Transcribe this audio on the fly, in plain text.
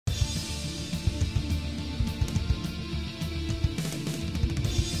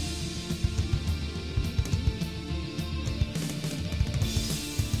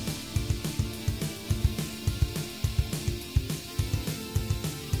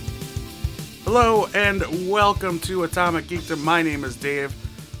Hello and welcome to Atomic Geekdom. My name is Dave.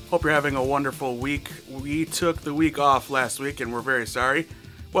 Hope you're having a wonderful week. We took the week off last week and we're very sorry.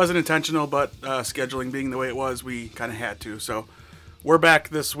 Wasn't intentional, but scheduling being the way it was, we kind of had to. So we're back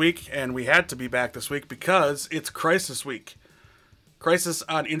this week, and we had to be back this week because it's Crisis Week. Crisis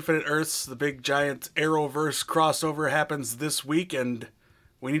on Infinite Earths, the big giant Arrowverse crossover happens this week, and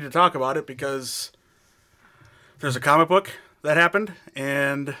we need to talk about it because there's a comic book that happened,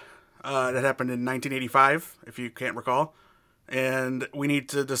 and that happened in 1985, if you can't recall. And we need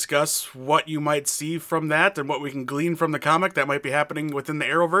to discuss what you might see from that and what we can glean from the comic that might be happening within the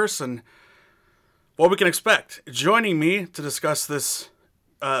Arrowverse and what we can expect. Joining me to discuss this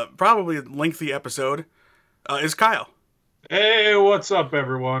probably lengthy episode is Kyle. Hey, what's up,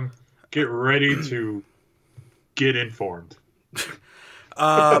 everyone? Get ready to get informed.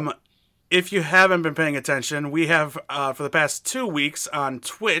 If you haven't been paying attention, we have, for the past 2 weeks on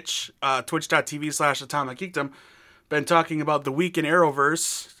Twitch, twitch.tv/Atomic Geekdom, been talking about the week in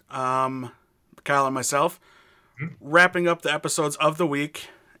Arrowverse, Kyle and myself, wrapping up the episodes of the week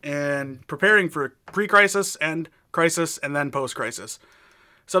and preparing for pre-crisis and crisis and then post-crisis.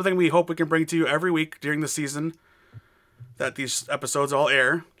 Something we hope we can bring to you every week during the season that these episodes all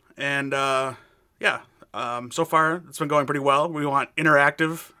air. And so far it's been going pretty well. We want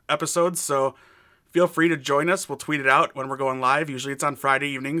interactive episodes, so feel free to join us. We'll tweet it out when we're going live. Usually it's on Friday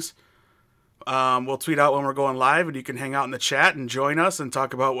evenings. We'll tweet out when we're going live, and you can hang out in the chat and join us and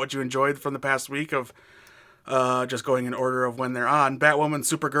talk about what you enjoyed from the past week of just going in order of when they're on. Batwoman,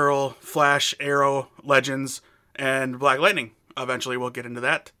 Supergirl, Flash, Arrow, Legends, and Black Lightning. Eventually we'll get into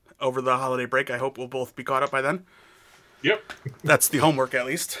that over the holiday break. I hope we'll both be caught up by then. Yep. That's the homework, at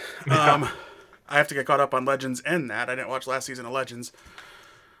least. I have to get caught up on Legends and that. I didn't watch last season of Legends.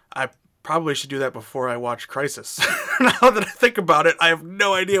 I probably should do that before I watch Crisis. Now that I think about it, I have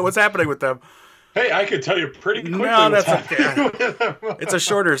no idea what's happening with them. Hey, I could tell you pretty quickly what's happening with them. It's a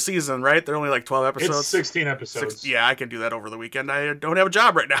shorter season, right? They're only like 12 episodes. It's 16 episodes. Yeah, I can do that over the weekend. I don't have a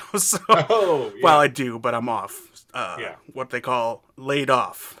job right now. So. Oh, yeah. Well, I do, but I'm off. Yeah. What they call laid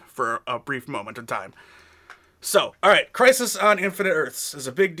off for a brief moment in time. So, all right, Crisis on Infinite Earths is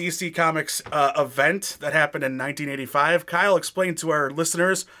a big DC Comics event that happened in 1985. Kyle, explain to our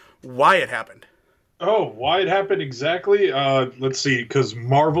listeners why it happened. Oh, why it happened exactly? Let's see, because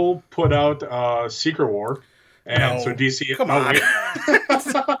Marvel put out Secret War, and so DC... Come on.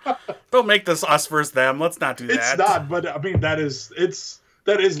 Don't make this us versus them. Let's not do that. It's not, but I mean, that is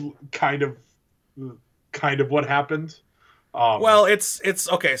kind of what happened. Well, it's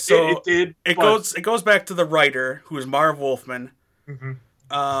okay. So it goes back to the writer, who is Marv Wolfman,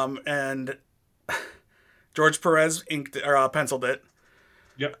 and George Perez penciled it.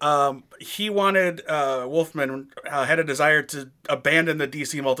 Yep. He wanted Wolfman had a desire to abandon the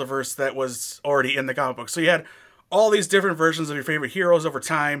DC multiverse that was already in the comic book. So you had all these different versions of your favorite heroes over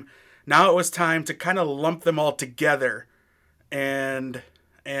time. Now it was time to kind of lump them all together, and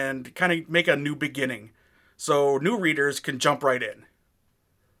kind of make a new beginning. So new readers can jump right in.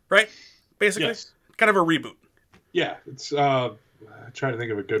 Right? Basically? Yes. Kind of a reboot. Yeah. It's I'm trying to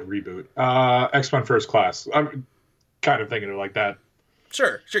think of a good reboot. X-Men First Class. I'm kind of thinking of it like that.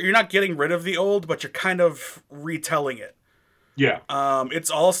 Sure. You're not getting rid of the old, but you're kind of retelling it. Yeah.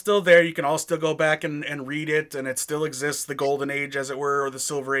 It's all still there. You can all still go back and read it, and it still exists, the Golden Age, as it were, or the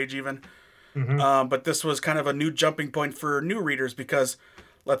Silver Age even. But this was kind of a new jumping point for new readers because...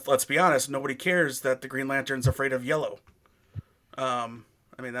 Let's be honest, nobody cares that the Green Lantern's afraid of yellow. I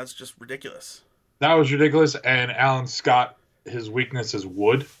mean, that's just ridiculous. That was ridiculous, and Alan Scott, his weakness is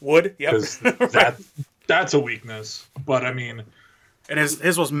wood. Wood, yep. Because that's a weakness, but I mean... And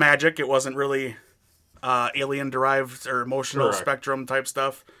his was magic, it wasn't really alien-derived or emotional spectrum type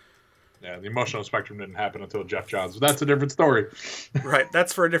stuff. Yeah, the emotional spectrum didn't happen until Jeff Johns. That's a different story. Right,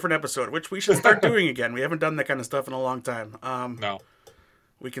 that's for a different episode, which we should start doing again. We haven't done that kind of stuff in a long time. No.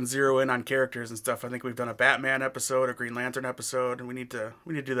 We can zero in on characters and stuff. I think we've done a Batman episode, a Green Lantern episode, and we need to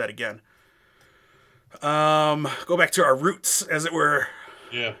do that again. Go back to our roots, as it were.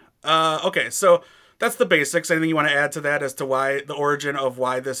 Yeah. Okay, so that's the basics. Anything you want to add to that as to why the origin of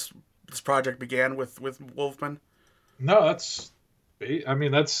why this project began with Wolfman? No, that's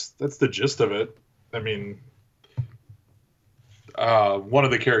the gist of it. I mean, one of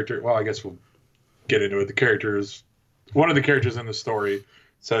the characters. Well, I guess we'll get into it. One of the characters in the story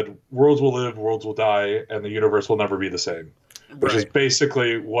said, "Worlds will live, worlds will die, and the universe will never be the same," which is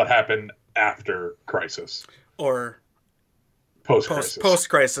basically what happened after Crisis. Or post-crisis.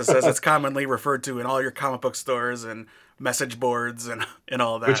 Post-crisis, as it's commonly referred to in all your comic book stores and message boards and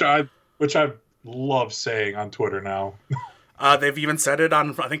all that. Which I love saying on Twitter now. They've even said it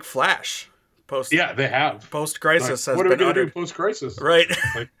on, I think, Flash. Yeah, they have. Post-crisis like, has what are we been gonna do uttered. post-crisis? Right.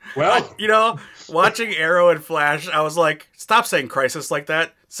 Like, well, watching Arrow and Flash, I was like, stop saying crisis like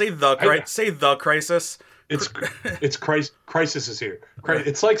that. Say the crisis. It's crisis is here.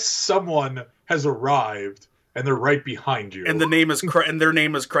 It's like someone has arrived and they're right behind you. And their name is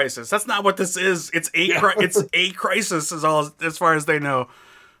Crisis. That's not what this is. It's a crisis is all as far as they know.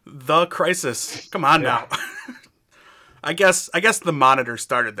 The Crisis. Come on now. I guess the Monitor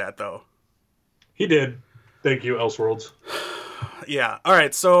started that though. He did. Thank you, Elseworlds. Yeah. All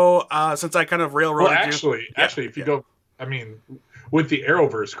right. So since I kind of railroaded actually, if you go, I mean, with the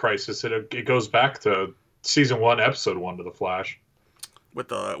Arrowverse crisis, it goes back to season 1, episode 1 to the Flash. With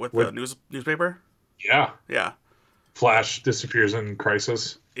the newspaper. Yeah. Yeah. Flash disappears in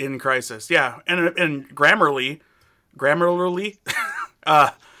Crisis. In Crisis, yeah, and Grammarly,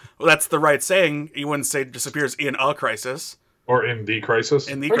 that's the right saying. You wouldn't say disappears in a crisis. Or in the crisis.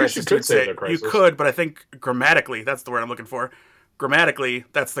 In the crisis, you could say the crisis. You could, but I think grammatically, that's the word I'm looking for. Grammatically,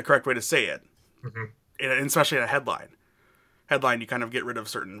 that's the correct way to say it. Mm-hmm. And especially in a headline. Headline, you kind of get rid of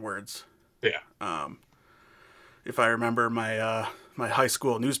certain words. Yeah. If I remember my my high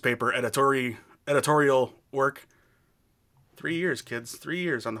school newspaper editorial work, 3 years, kids, 3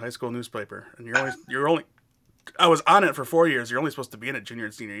 years on the high school newspaper, and you're only. I was on it for 4 years. You're only supposed to be in it junior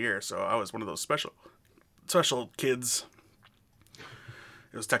and senior year, so I was one of those special kids.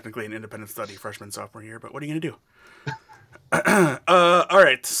 It was technically an independent study freshman, sophomore year, but what are you going to do? All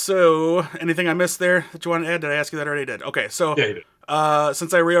right, so anything I missed there that you want to add? Did I ask you that already? Did. Okay, so yeah, you did.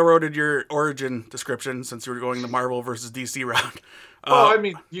 Since I railroaded your origin description, since you were going the Marvel versus DC route. Well, I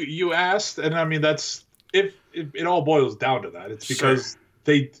mean, you asked, and I mean, that's, if it all boils down to that. It's because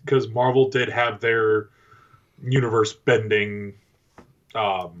because Marvel did have their universe bending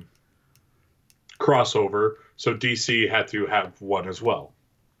crossover, so DC had to have one as well.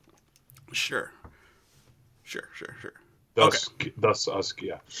 Sure. Thus us,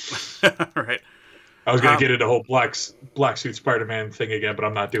 yeah. All right. I was going to get into the whole black suit Spider-Man thing again, but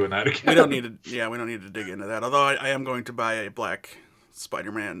I'm not doing that again. We don't need to dig into that. Although I am going to buy a black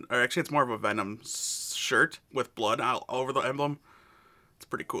Spider-Man, or actually it's more of a Venom shirt with blood all over the emblem. It's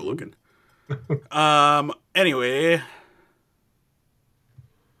pretty cool looking. Anyway.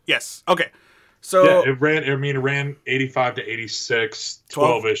 Yes. Okay. So yeah, it ran 85 to 86,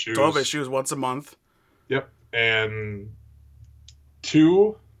 12 issues. 12 issues once a month. Yep. And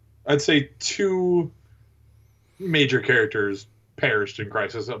I'd say two major characters perished in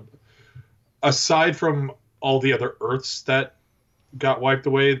Crisis. Aside from all the other Earths that got wiped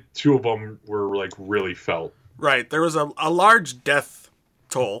away, two of them were like really felt. Right. There was a large death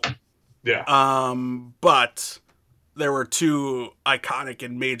toll. Yeah. But there were two iconic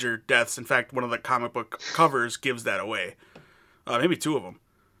and major deaths. In fact, one of the comic book covers gives that away. Maybe two of them.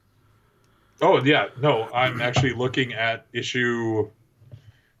 Oh yeah, no, I'm actually looking at issue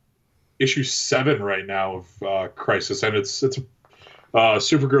 7 right now of Crisis, and it's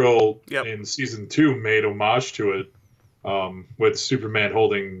Supergirl in season 2 made homage to it, with Superman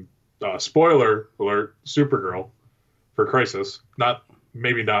holding spoiler alert Supergirl for Crisis,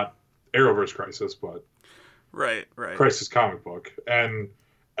 maybe not Arrowverse Crisis, but right Crisis comic book. And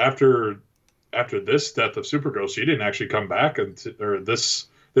after this death of Supergirl, she didn't actually come back or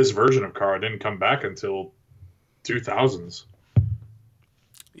this version of Kara didn't come back until 2000s.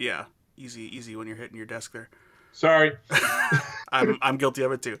 Yeah, easy when you're hitting your desk there. Sorry. I'm guilty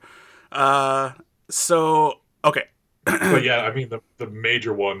of it too. So okay. But yeah, I mean the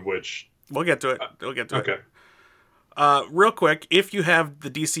major one, which we'll get to it. Okay. Real quick, if you have the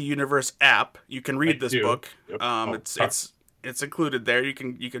DC Universe app, you can read this book. Yep. It's included there. You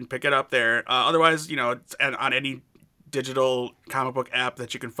can pick it up there. Otherwise, it's on any digital comic book app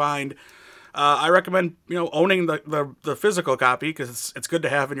that you can find. I recommend owning the physical copy because it's good to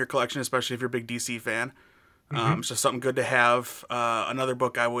have in your collection, especially if you're a big DC fan. It's just something good to have. Another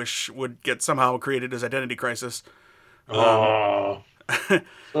book I wish would get somehow created is Identity Crisis. So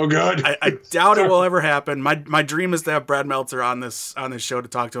good. I doubt it will ever happen. My dream is to have Brad Meltzer on this show to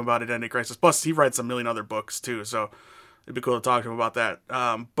talk to him about Identity Crisis. Plus, he writes a million other books too, so it'd be cool to talk to him about that.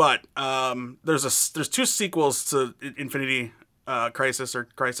 But there's two sequels to Infinity Crisis or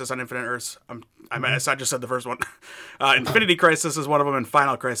Crisis on Infinite Earths. I just said the first one. Infinity Crisis is one of them, and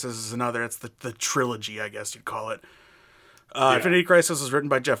Final Crisis is another. It's the trilogy, I guess you'd call it. Infinity Crisis was written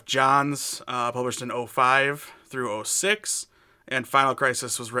by Jeff Johns, published in 2005 through 2006, and Final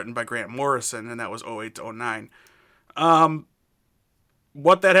Crisis was written by Grant Morrison, and that was 2008 to 2009.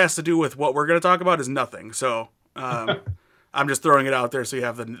 What that has to do with what we're going to talk about is nothing. So I'm just throwing it out there so you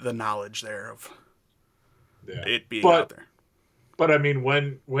have the knowledge there of it being out there. But I mean,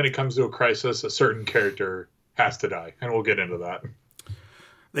 when it comes to a crisis, a certain character has to die, and we'll get into that.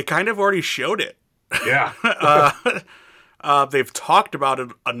 They kind of already showed it. Yeah. They've talked about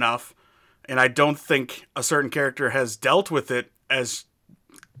it enough, and I don't think a certain character has dealt with it as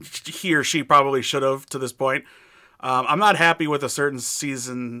he or she probably should have to this point. I'm not happy with a certain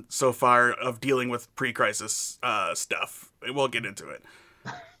season so far of dealing with pre-crisis stuff. We'll get into it.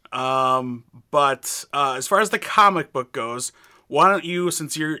 But as far as the comic book goes, why don't you,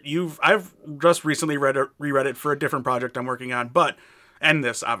 since I've just recently reread it for a different project I'm working on, and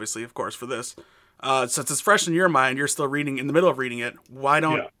this, obviously, of course, for this. Since it's fresh in your mind, you're still in the middle of reading it. Why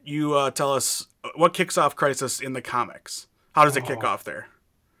don't you tell us what kicks off Crisis in the comics? How does it kick off there?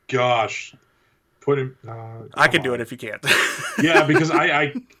 Gosh, I can do it if you can't. Yeah, because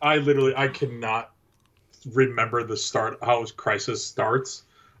I literally cannot remember the start, how Crisis starts.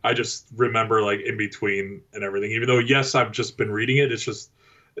 I just remember like in between and everything. Even though yes, I've just been reading it. It's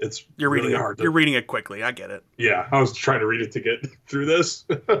you're really reading hard. You're reading it quickly. I get it. Yeah, I was trying to read it to get through this.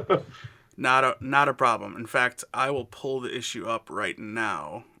 Not a problem. In fact, I will pull the issue up right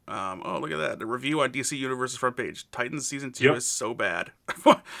now. Oh, look at that. The review on DC Universe's front page. Titans Season 2 is so bad.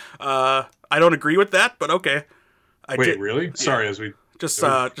 I don't agree with that, but okay. Wait, really? Sorry, as we... Just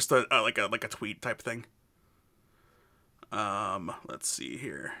a tweet type thing. Let's see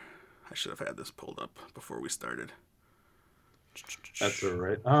here. I should have had this pulled up before we started. That's all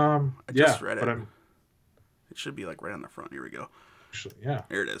right. I just read it. It should be like right on the front. Here we go. Actually, yeah.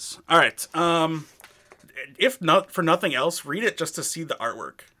 Here it is. All right. If not for nothing else, read it just to see the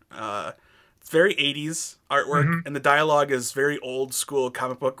artwork. It's very 80s artwork, and the dialogue is very old school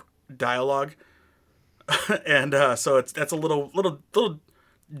comic book dialogue. And so that's a little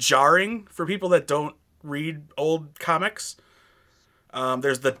jarring for people that don't read old comics.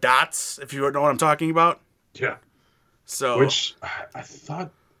 There's the dots, if you know what I'm talking about. Yeah. So, which I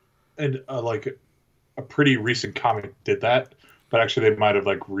thought, and like a pretty recent comic did that, but actually they might have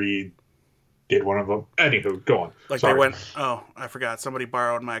like did one of them. Anywho, go on. Like Sorry. They went, oh, I forgot. Somebody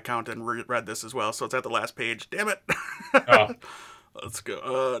borrowed my account and read this as well, so it's at the last page. Damn it. Let's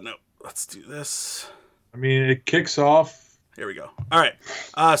go. No, let's do this. I mean, it kicks off. Here we go. All right.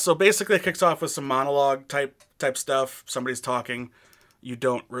 So basically it kicks off with some monologue type stuff. Somebody's talking. You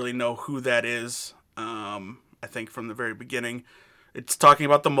don't really know who that is. I think from the very beginning. It's talking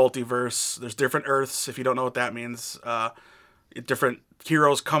about the multiverse. There's different Earths, if you don't know what that means. Different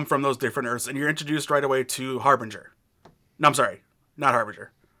heroes come from those different Earths, and you're introduced right away to Harbinger. No, I'm sorry. Not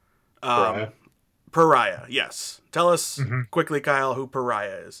Harbinger. Pariah, yes. Tell us quickly, Kyle, who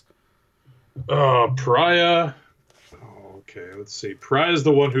Pariah is. Pariah... Okay, let's see. Pariah is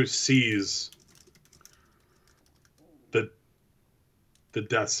the one who sees the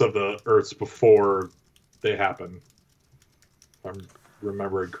deaths of the Earths before they happen. If I'm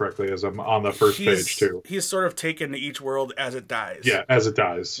remembering correctly, as I'm on the first page too. He's sort of taken to each world as it dies. Yeah, as it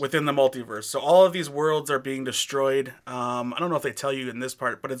dies. Within the multiverse. So all of these worlds are being destroyed. I don't know if they tell you in this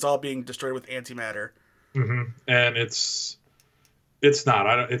part, but it's all being destroyed with antimatter. And it's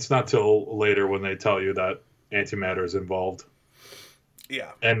not. It's not till later when they tell you that antimatter is involved.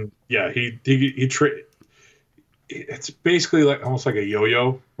 Yeah. And yeah, it's basically like almost like a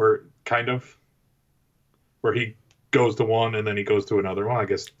yo-yo, where he goes to one and then he goes to another one. I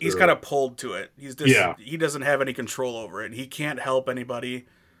guess he's kind of pulled to it. He doesn't have any control over it. He can't help anybody.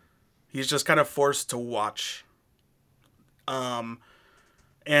 He's just kind of forced to watch. And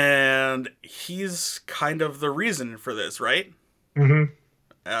he's kind of the reason for this, right?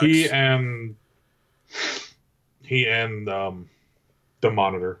 He and the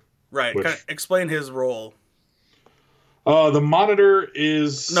Monitor. Right. Kind of explain his role. The Monitor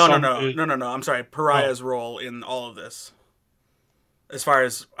is... No. I'm sorry. Pariah's role in all of this. As far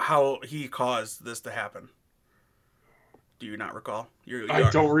as how he caused this to happen. Do you not recall? I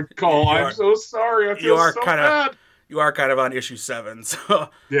don't recall. I'm so sorry. I feel so bad. You are kind of on issue 7. So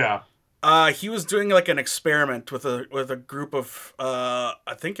yeah. He was doing like an experiment with a group of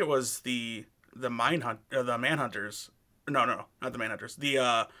I think it was the Manhunters. No, not the Manhunters.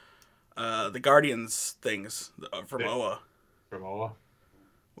 The Guardians things from Oa. From Oa.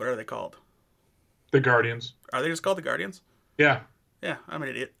 What are they called? The Guardians. Are they just called the Guardians? Yeah. Yeah, I'm an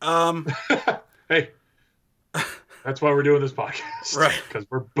idiot. Hey. That's why we're doing this podcast. Right. Because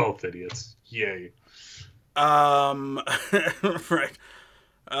we're both idiots. Yay. Right.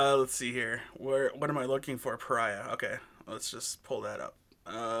 Let's see here. What am I looking for? Pariah. Okay. Let's just pull that up.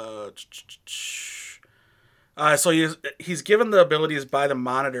 So he's given the abilities by the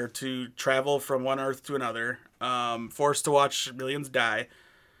Monitor to travel from one Earth to another, forced to watch millions die.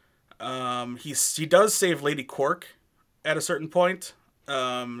 He does save Lady Quark, at a certain point.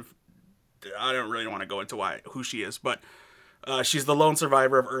 I don't really want to go into who she is, but she's the lone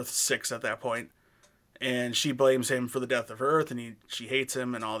survivor of Earth 6 at that point, and she blames him for the death of Earth, and she hates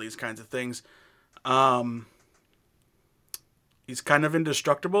him and all these kinds of things. He's kind of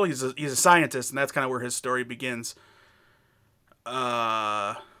indestructible. He's a scientist, and that's kind of where his story begins.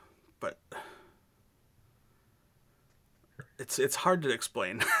 But it's hard to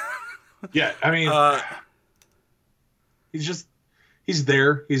explain. Yeah, I mean, he's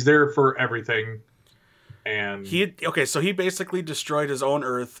there. He's there for everything. And so he basically destroyed his own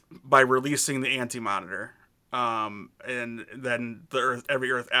Earth by releasing the Anti-Monitor. And then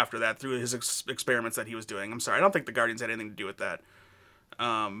every Earth after that through his experiments that he was doing. I'm sorry, I don't think the Guardians had anything to do with that.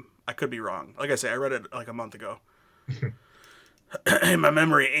 I could be wrong. Like I say, I read it like a month ago. My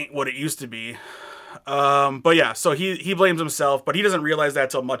memory ain't what it used to be. But yeah, so he blames himself, but he doesn't realize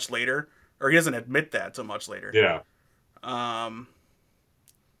that till much later, or he doesn't admit that till much later. Yeah. I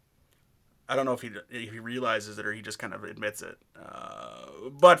don't know if he realizes it or he just kind of admits it.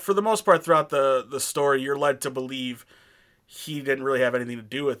 But for the most part, throughout the story, you're led to believe he didn't really have anything to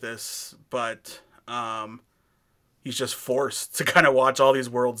do with this, but he's just forced to kind of watch all these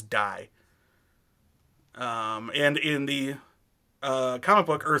worlds die. And in the comic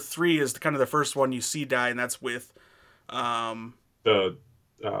book, Earth 3 is kind of the first one you see die, and that's with yeah,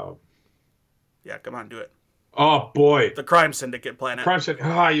 come on, do it. Oh boy, the Crime Syndicate planet. Crime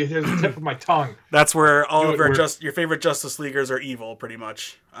Syndicate. Ah, you hit the tip of my tongue. That's where all of your favorite Justice Leaguers are evil, pretty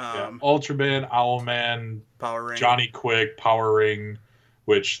much. Ultraman, Owlman, Power Ring, Johnny Quick, Power Ring,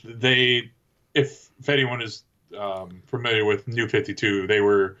 which if anyone is familiar with New 52, they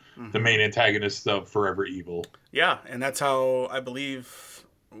were the main antagonists of Forever Evil. Yeah, and that's how I believe.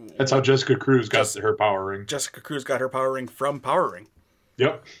 That's how Jessica Cruz got her Power Ring. Jessica Cruz got her Power Ring from Power Ring.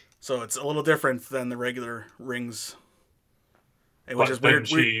 Yep. So it's a little different than the regular rings, which is weird.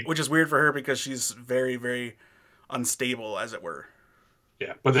 Which is weird for her because she's very, very unstable, as it were.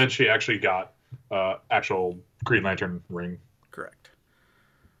 Yeah, but then she actually got actual Green Lantern ring. Correct.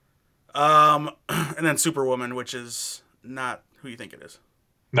 And then Superwoman, which is not who you think it is.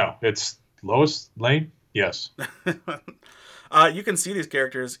 No, it's Lois Lane. Yes. You can see these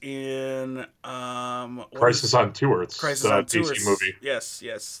characters in Crisis on Two Earths. Crisis on Two Earths movie. Yes,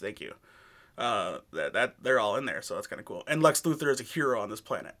 thank you. That they're all in there, so that's kind of cool. And Lex Luthor is a hero on this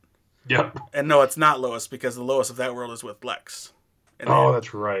planet. Yep. And no, it's not Lois, because the Lois of that world is with Lex. And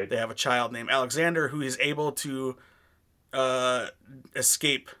that's right. They have a child named Alexander who is able to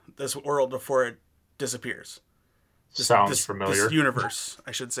escape this world before it disappears. Sounds familiar. This universe,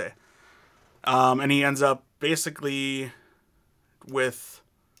 I should say. And he ends up basically with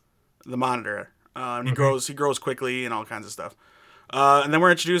the Monitor. And he grows quickly and all kinds of stuff. And then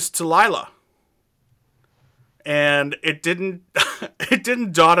we're introduced to Lila. And it didn't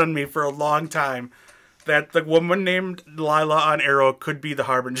dawn on me for a long time that the woman named Lila on Arrow could be the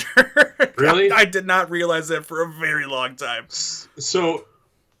Harbinger. Really? I did not realize that for a very long time. So,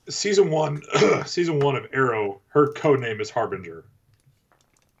 season one of Arrow, her code name is Harbinger.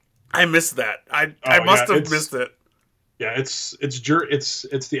 I missed that. I must have missed it. Yeah, it's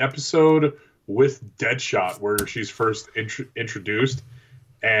the episode with Deadshot where she's first introduced,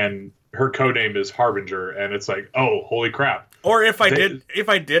 and her codename is Harbinger, and it's like, oh, holy crap! Or if I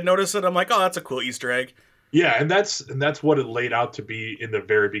did notice it, I'm like, oh, that's a cool Easter egg. Yeah, and that's what it laid out to be in the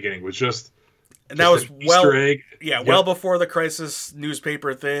very beginning, was just and that was Easter egg. Yeah, yep. Well before the Crisis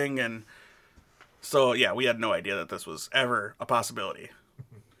newspaper thing, and so yeah, we had no idea that this was ever a possibility.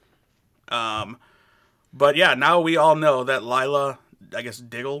 But yeah, now we all know that Lila, I guess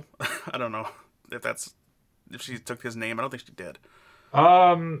Diggle, I don't know if she took his name. I don't think she did.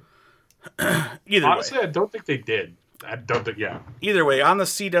 Either honestly, way. I don't think they did. I don't think, yeah. Either way, on the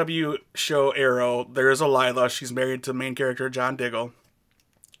CW show Arrow, there is a Lila. She's married to the main character, John Diggle.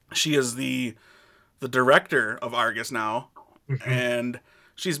 She is the director of Argus now, and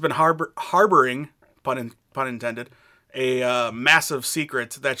she's been harboring, pun intended, a massive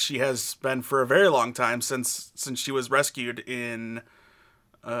secret that she has been for a very long time since she was rescued in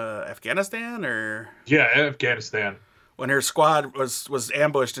Afghanistan Afghanistan. When her squad was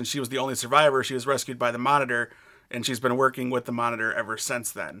ambushed and she was the only survivor. She was rescued by the Monitor, and she's been working with the Monitor ever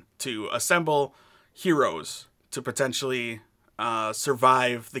since then to assemble heroes to potentially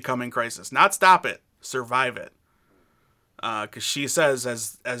survive the coming crisis. Not stop it, survive it. Because she says,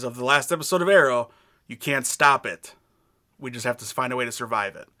 as of the last episode of Arrow, you can't stop it. We just have to find a way to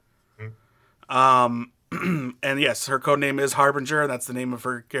survive it. And yes, her codename is Harbinger, and that's the name of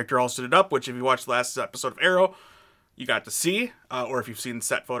her character all suited up, which if you watched the last episode of Arrow, you got to see, or if you've seen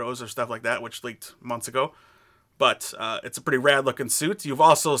set photos or stuff like that, which leaked months ago. But it's a pretty rad looking suit. You've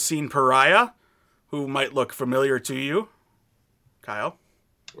also seen Pariah, who might look familiar to you, Kyle.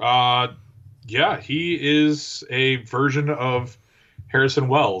 Yeah, he is a version of Harrison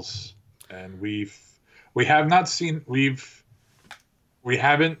Wells, and we haven't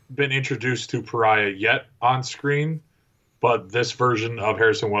been introduced to Pariah yet on screen, but this version of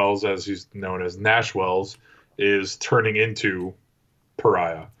Harrison Wells, as he's known as Nash Wells, is turning into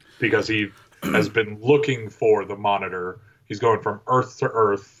Pariah because he has been looking for the Monitor. He's going from Earth to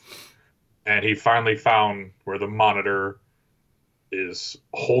Earth, and he finally found where the Monitor is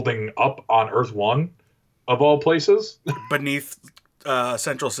holding up on Earth 1, of all places. Beneath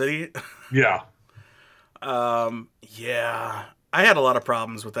Central City. Yeah. Yeah. I had a lot of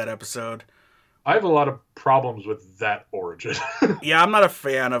problems with that episode. I have a lot of problems with that origin. Yeah, I'm not a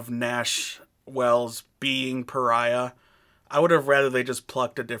fan of Nash Wells being Pariah. I would have rather they just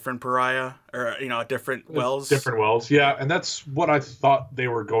plucked a different Pariah, or, a different Wells. Different Wells, yeah. And that's what I thought they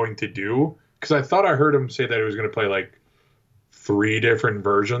were going to do. Because I thought I heard him say that he was going to play, like, 3 different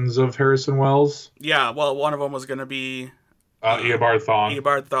versions of Harrison Wells. Yeah, well, one of them was going to be... Eobard Thawne.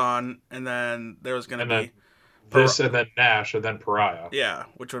 Eobard Thawne, and then there was going to be... This, and then Nash, and then Pariah. Yeah,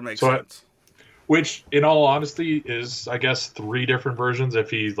 which would make sense. Which, in all honesty, is, I guess, 3 different versions if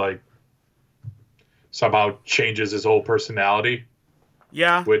he, like, somehow changes his whole personality.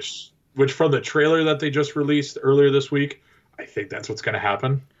 Yeah. Which from the trailer that they just released earlier this week, I think that's what's going to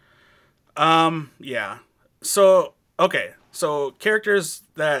happen. Yeah. So, okay. So, characters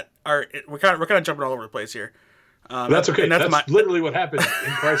that are... We're kind of jumping all over the place here. That's okay. That's literally what happened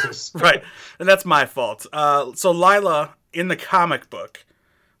in Crisis. Right. And that's my fault. So, Lila, in the comic book...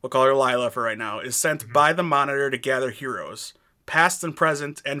 We'll call her Lila for right now, is sent by the Monitor to gather heroes, past and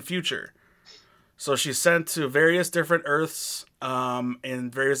present and future. So she's sent to various different Earths in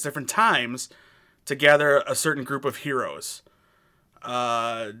various different times to gather a certain group of heroes.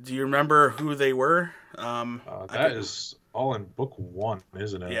 Do you remember who they were? That is all in book 1,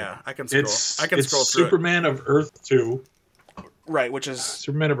 isn't it? Yeah, I can scroll. It's scroll through Superman of Earth 2. Right, which is...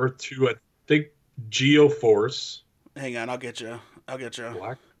 Superman of Earth 2, I think Geoforce. Hang on, I'll get you.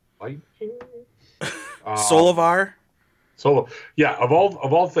 Black Lightning? Solovar? Yeah, of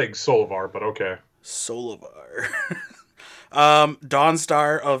all things, Solovar, but okay. Solovar.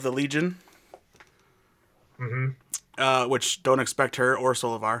 Dawnstar of the Legion. Mm-hmm. Which don't expect her or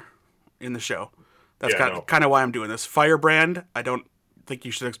Solovar in the show. That's Yeah, kind of why I'm doing this. Firebrand, I don't think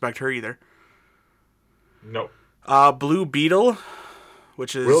you should expect her either. No. Blue Beetle,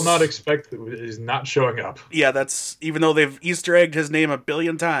 which is... Will not expect... is not showing up. Yeah, that's... Even though they've Easter egged his name a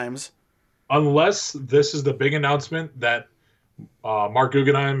billion times. Unless this is the big announcement that Mark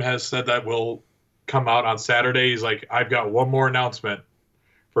Guggenheim has said that will come out on Saturday. He's like, I've got one more announcement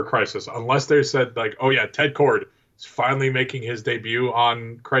for Crisis. Unless they said, like, oh yeah, Ted Kord is finally making his debut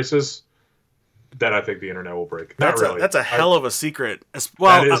on Crisis, then I think the internet will break. That's a hell of a secret.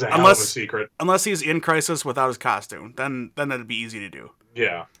 Well, that is a hell of a secret. Unless he's in Crisis without his costume, then that'd be easy to do.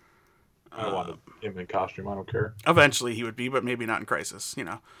 Yeah. I want him in costume. I don't care. Eventually he would be, but maybe not in Crisis,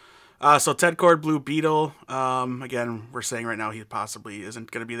 So Ted Kord, Blue Beetle. Again, we're saying right now he possibly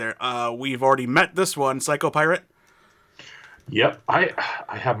isn't going to be there. We've already met this one, Psycho Pirate. Yep, I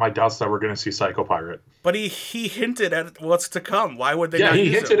have my doubts that we're going to see Psycho Pirate. But he hinted at what's to come. Why would they? Yeah, not he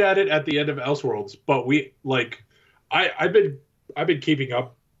use hinted him? at it at the end of Elseworlds. But I've been keeping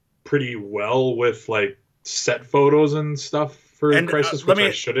up pretty well with like set photos and stuff for Crisis, which I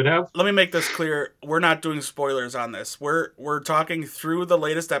shouldn't have. Let me make this clear: we're not doing spoilers on this. We're talking through the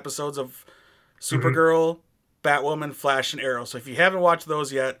latest episodes of Supergirl, Batwoman, Flash, and Arrow. So if you haven't watched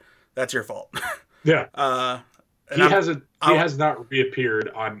those yet, that's your fault. Yeah. He has not reappeared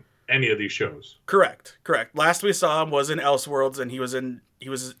on any of these shows. Correct. Last we saw him was in Elseworlds, and he was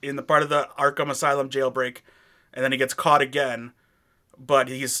in the part of the Arkham Asylum jailbreak, and then he gets caught again. But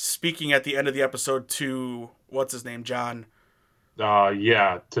he's speaking at the end of the episode to what's his name, John.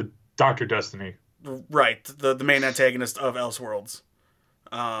 To Dr. Destiny. Right, the main antagonist of Elseworlds,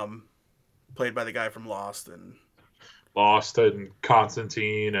 played by the guy from Lost and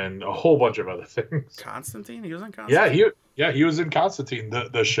Constantine and a whole bunch of other things. Constantine? He was in Constantine? He was in Constantine,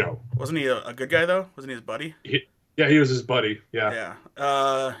 the show. Wasn't he a good guy, though? Wasn't he his buddy? He was his buddy, yeah.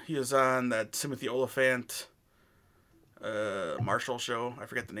 Yeah. He was on that Timothy Oliphant Marshall show. I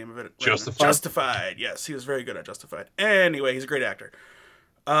forget the name of it. Justified. Yes, he was very good at Justified. Anyway, he's a great actor.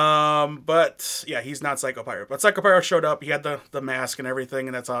 But yeah, he's not Psycho Pirate. But Psycho Pirate showed up. He had the mask and everything,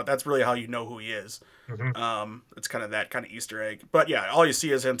 and that's really how you know who he is. Mm-hmm. It's kind of that kind of Easter egg. But yeah, all you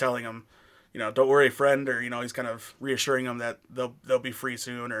see is him telling him, don't worry, friend, or he's kind of reassuring him that they'll be free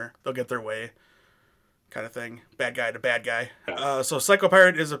soon or they'll get their way. kind of thing. Bad guy to bad guy. Yeah. So Psycho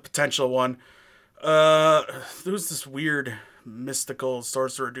Pirate is a potential one. Who's this weird mystical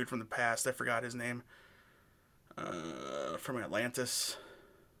sorcerer dude from the past? I forgot his name. From Atlantis.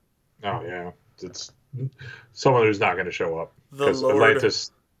 Oh yeah, it's someone who's not going to show up The Lord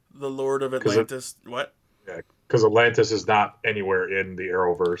of Atlantis. What? Yeah, because Atlantis is not anywhere in the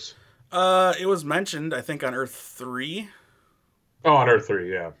Arrowverse. It was mentioned, I think, on Earth 3. Oh, on Earth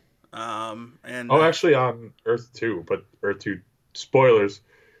 3, yeah. Actually on Earth 2, but Earth 2, spoilers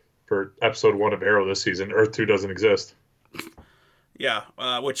for episode 1 of Arrow this season, Earth 2 doesn't exist. Yeah,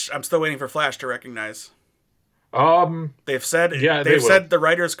 which I'm still waiting for Flash to recognize. They've said the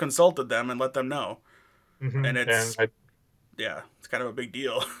writers consulted them and let them know. Mm-hmm. And it's kind of a big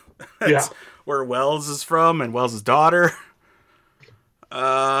deal. That's where Wells is from and Wells' daughter.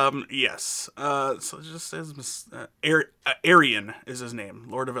 Yes. So it just says Arian is his name,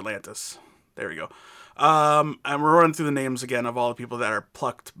 Lord of Atlantis. There we go. And we're running through the names again of all the people that are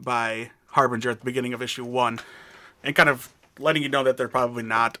plucked by Harbinger at the beginning of issue 1, and kind of letting you know that they're probably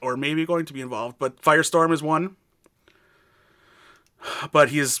not, or maybe going to be involved. But Firestorm is one. But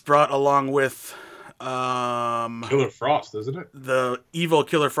he's brought along with Killer Frost, isn't it? The evil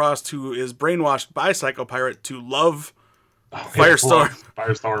Killer Frost, who is brainwashed by Psycho Pirate to love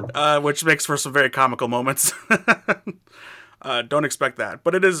Firestorm, which makes for some very comical moments. Don't expect that,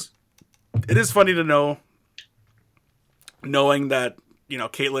 but it is funny to knowing that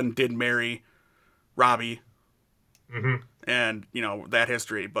Caitlin did marry Robbie, and that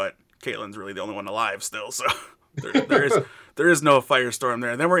history, but Caitlin's really the only one alive still, so there is no Firestorm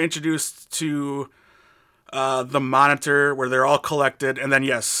there. And then we're introduced to the Monitor, where they're all collected, and then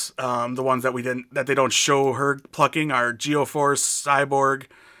the ones that they don't show her plucking are Geoforce, Cyborg,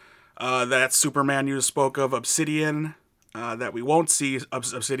 that Superman you spoke of, Obsidian, that we won't see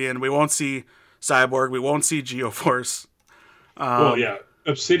Obsidian, we won't see Cyborg, we won't see Geoforce.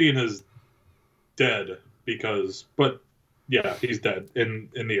 Obsidian is dead but he's dead in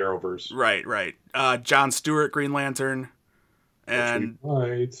the Arrowverse. Right. John Stewart, Green Lantern, and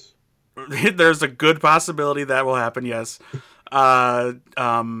there's a good possibility that will happen. Yes. Dr.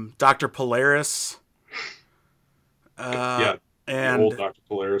 Polaris. And old Dr.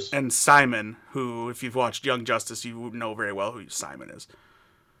 Polaris. And Simon, who, if you've watched Young Justice, you know very well who Simon is.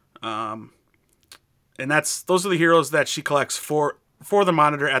 And those are the heroes that she collects for the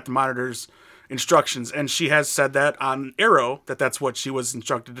Monitor at the Monitor's instructions, and she has said that on Arrow that's what she was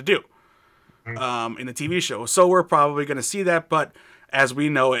instructed to do in the TV show. So we're probably going to see that, but as we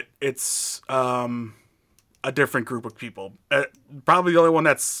know it's a different group of people. Probably the only one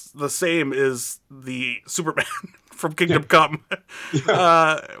that's the same is the Superman from Kingdom Come.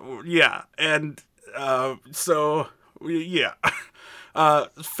 Fair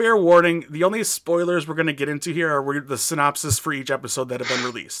warning, the only spoilers we're going to get into here are the synopsis for each episode that have been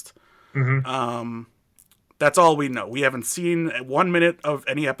released. That's all we know. We haven't seen 1 minute of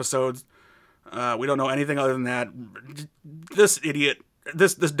any episodes. We don't know anything other than that. This idiot,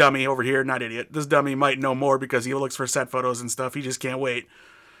 this dummy over here, not idiot, this dummy might know more because he looks for set photos and stuff. He just can't wait.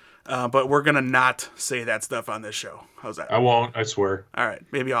 But we're going to not say that stuff on this show. How's that? I won't, I swear. All right.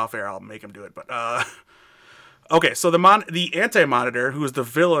 Maybe off air I'll make him do it. But okay, so the Anti-Monitor, who is the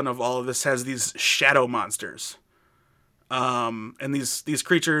villain of all of this, has these shadow monsters. And these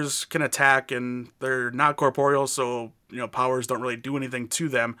creatures can attack, and they're not corporeal, so powers don't really do anything to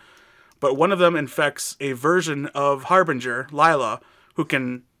them. But one of them infects a version of Harbinger, Lila, who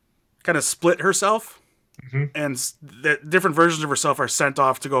can kind of split herself, and the different versions of herself are sent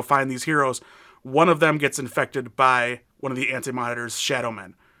off to go find these heroes. One of them gets infected by one of the Anti-Monitor's shadow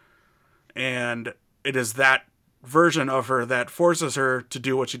men, and it is that version of her that forces her to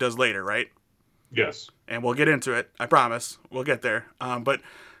do what she does later, right? Yes. And we'll get into it. I promise. We'll get there. But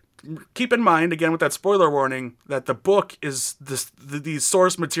keep in mind, again, with that spoiler warning, that the book is the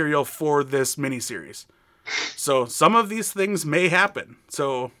source material for this miniseries. So some of these things may happen.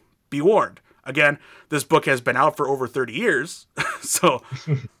 So be warned. Again, this book has been out for over 30 years. So,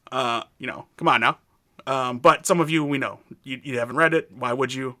 come on now. But some of you, we know. You haven't read it. Why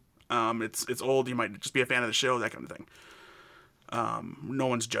would you? It's old. You might just be a fan of the show, that kind of thing. No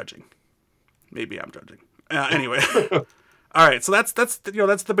one's judging. Maybe I'm judging. Anyway, all right. So that's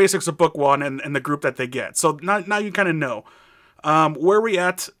the basics of book 1 and the group that they get. So now you kind of know where are we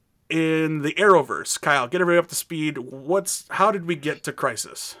at in the Arrowverse. Kyle, get everybody up to speed. How did we get to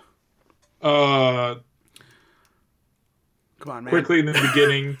Crisis? Come on, man. Quickly in the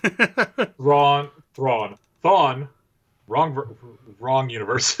beginning, Thawne, wrong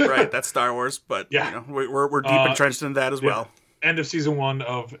universe. Right, that's Star Wars, but we're deep entrenched in that as well. end of season 1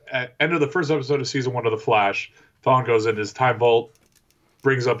 end of the first episode of season 1 of The Flash, Thawne goes in his time vault,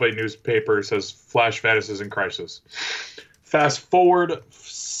 brings up a newspaper, says Flash vanishes in crisis. Fast forward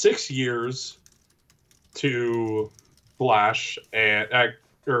 6 years to Flash,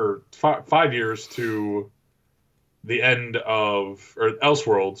 or 5 years to the end of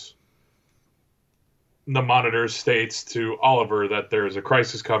Elseworlds. The Monitor states to Oliver that there is a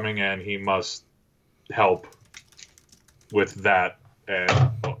crisis coming and he must help with that. And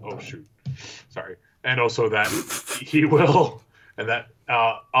oh shoot, sorry. And also that he will, and that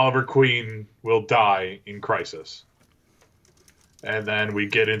Oliver Queen will die in crisis. And then we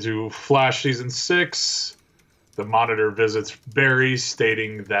get into Flash season 6. The Monitor visits Barry,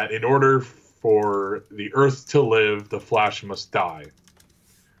 stating that in order for the Earth to live, the Flash must die.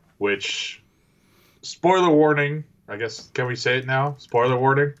 Which, spoiler warning, I guess, can we say it now? Spoiler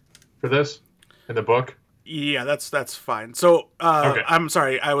warning for this in the book? Yeah, that's fine. So, Okay. I'm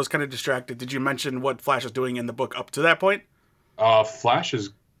sorry, I was kind of distracted. Did you mention what Flash is doing in the book up to that point? Flash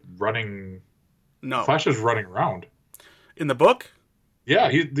is running... No. Flash is running around. In the book? Yeah,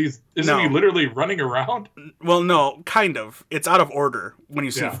 isn't he literally running around? Well, no, kind of. It's out of order when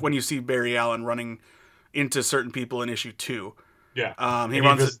you see Yeah. when you see Barry Allen running into certain people in issue 2. Yeah. He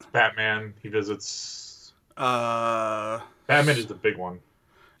runs Batman. He visits... Batman is the big one.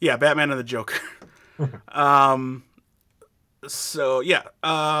 Yeah, Batman and the Joker. So yeah.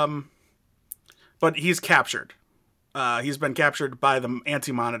 But he's captured. He's been captured by the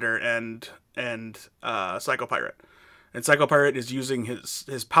Anti-Monitor and Psycho Pirate. And Psycho Pirate is using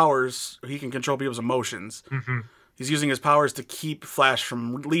his powers. He can control people's emotions. Mm-hmm. He's using his powers to keep Flash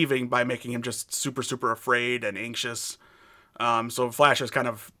from leaving by making him just super, super afraid and anxious. So Flash is kind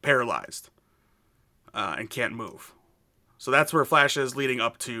of paralyzed and can't move. So that's where Flash is leading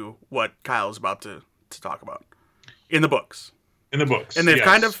up to what Kyle is about to talk about in the books. In the books, and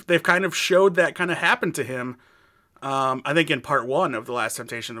they've kind of showed that kind of happened to him. I think in part 1 of The Last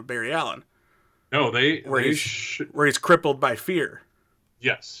Temptation of Barry Allen. No, where he's crippled by fear.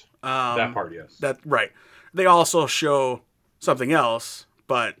 Yes, that part. Yes, that right. They also show something else,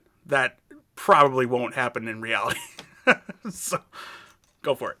 but that probably won't happen in reality. So,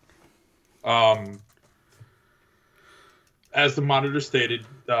 go for it. As the Monitor stated,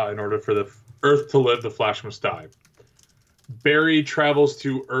 in order for the Earth to live, the Flash must die. Barry travels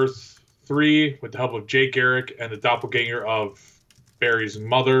to Earth 3 with the help of Jay Garrick and the doppelganger of Barry's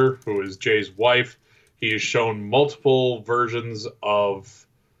mother, who is Jay's wife. He is shown multiple versions of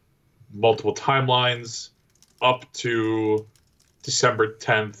multiple timelines up to December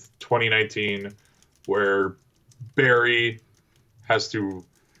 10th, 2019, where Barry has to,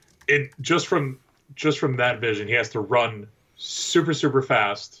 just from that vision, he has to run super, super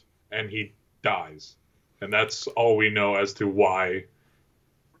fast, and he dies. And that's all we know as to why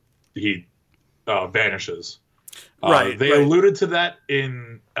he vanishes. They alluded to that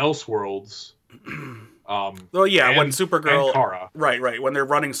in Elseworlds. Well, yeah, when Supergirl and Kara. Right, when they're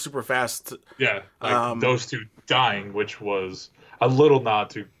running super fast. Yeah, those two dying, which was a little nod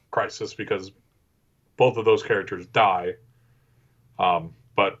to Crisis because both of those characters die.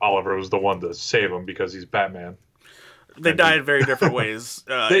 But Oliver was the one to save them because he's Batman. They died in very different ways.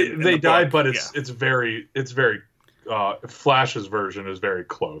 They died, but it's very Flash's version is very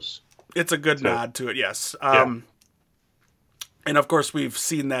close. It's a good nod to it, yes. And of course, we've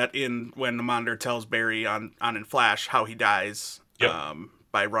seen that when the Monitor tells Barry on in Flash how he dies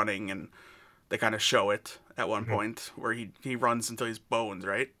by running, and they kind of show it at one point where he runs until he's bones,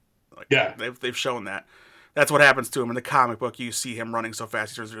 right? They've shown that. That's what happens to him in the comic book. You see him running so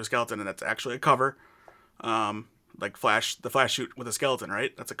fast he turns into a skeleton, and that's actually a cover. Like the Flash shoot with a skeleton,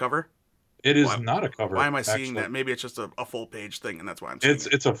 right? That's a cover. It is not a cover. Why am I seeing that? Maybe it's just a full page thing, and that's why I'm seeing it.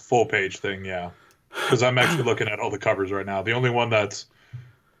 It's a full page thing, yeah. Because I'm actually looking at all the covers right now. The only one that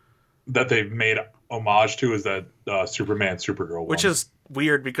they've made homage to is that Superman Supergirl one. Which is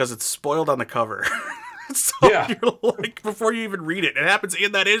weird because it's spoiled on the cover. So you're like, before you even read it, it happens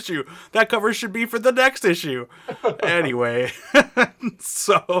in that issue. That cover should be for the next issue. Anyway,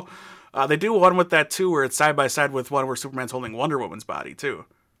 so they do one with that too, where it's side by side with one where Superman's holding Wonder Woman's body too.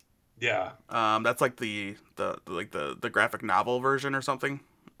 Yeah. That's like the graphic novel version or something.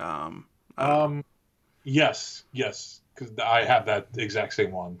 Yes, because I have that exact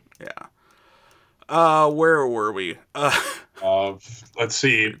same one. Yeah. Where were we? Let's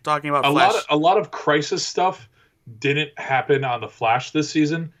see. Talking about Flash. A lot of Crisis stuff didn't happen on the Flash this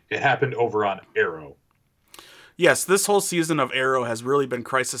season. It happened over on Arrow. Yes, this whole season of Arrow has really been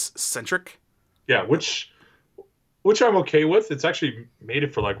Crisis centric. Yeah, which I'm okay with. It's actually made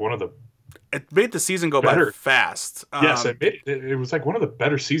it for like one of the it made the season go by fast. Yes, it was like one of the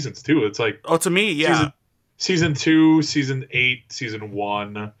better seasons too. It's like to me, yeah. Season 2, season 8, season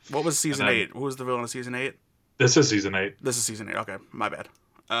 1. What was season 8? Who was the villain of season 8? This is season 8. This is season 8. Okay, my bad.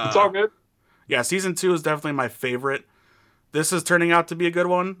 It's all good. Yeah, season 2 is definitely my favorite. This is turning out to be a good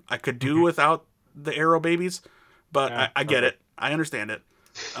one. I could do without the Arrow babies, but I get it. I understand it.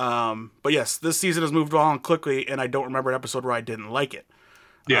 But yes, this season has moved on quickly, and I don't remember an episode where I didn't like it.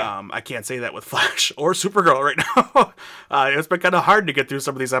 Yeah. I can't say that with Flash or Supergirl right now. It's been kind of hard to get through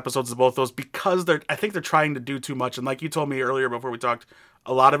some of these episodes of both those because I think they're trying to do too much. And like you told me earlier before we talked,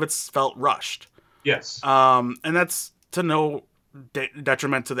 a lot of it's felt rushed. Yes. And that's to no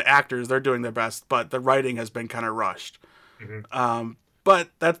detriment to the actors. They're doing their best, but the writing has been kind of rushed. Mm-hmm. But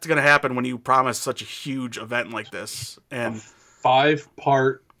that's going to happen when you promise such a huge event like this. And a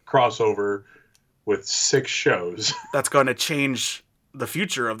 5-part crossover with 6 shows. That's going to change the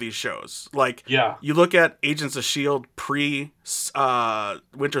future of these shows. Like, you look at Agents of S.H.I.E.L.D. pre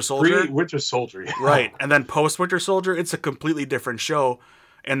Winter Soldier. Pre-Winter Soldier, yeah. Right. And then post Winter Soldier, it's a completely different show.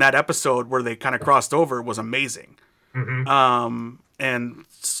 And that episode where they kind of crossed over was amazing. Mm-hmm. And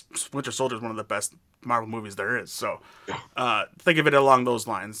Winter Soldier is one of the best Marvel movies there is. So think of it along those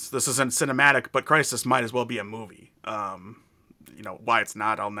lines. This isn't cinematic, but Crisis might as well be a movie. Why it's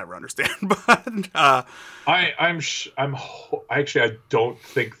not, I'll never understand. But I don't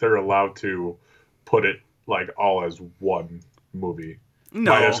think they're allowed to put it like all as one movie.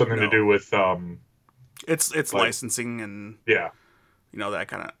 No, might have something to do with it's like, licensing and that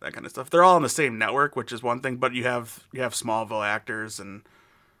kind of stuff. They're all on the same network, which is one thing. But you have Smallville actors and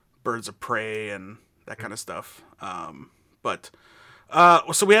Birds of Prey and that kind of stuff.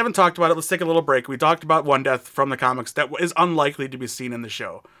 So we haven't talked about it. Let's take a little break. We talked about One Death from the comics that is unlikely to be seen in the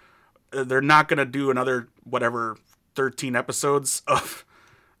show. They're not going to do another 13 episodes of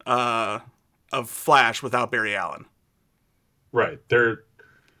Flash without Barry Allen. Right.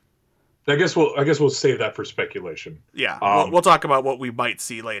 I guess we'll save that for speculation. Yeah. We'll talk about what we might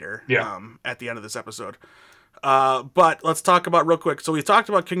see later. Yeah. At the end of this episode. But let's talk about real quick. So we talked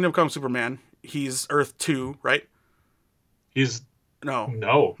about Kingdom Come Superman. He's Earth 2, right?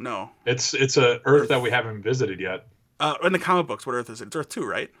 No. It's a Earth that we haven't visited yet. In the comic books, what Earth is it? It's Earth 2,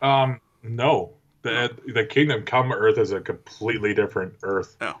 right? No. The Kingdom Come Earth is a completely different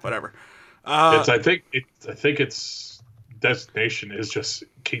Earth. Oh, whatever. I think its destination is just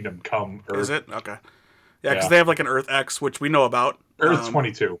Kingdom Come Earth. Is it? Okay. Yeah, because they have like an Earth X, which we know about. Earth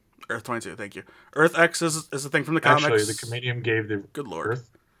 22. Earth 22, thank you. Earth X is a thing from the comics. Actually, the comedian gave the good Lord. Earth.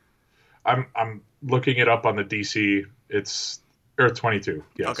 I'm looking it up on the DC. It's Earth 22.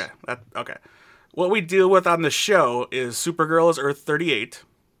 Yes. Okay. Okay. What we deal with on the show is Supergirl is Earth 38.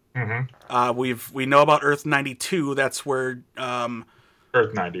 Mm-hmm. We know about Earth 92. That's where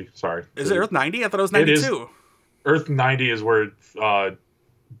Earth 90. Sorry. Is it Earth 90? I thought it was 92. Earth 90 is where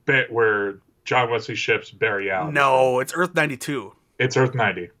John Wesley Shipp's Barry Allen. No, it's Earth 92. It's Earth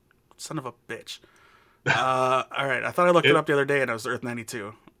 90. Son of a bitch. All right. I thought I looked it up the other day and it was Earth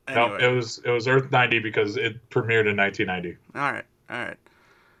 92. Anyway. No, it was Earth 90 because it premiered in 1990. All right.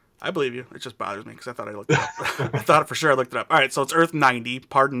 I believe you. It just bothers me because I thought I looked it up. I thought for sure I looked it up. All right, so it's Earth 90.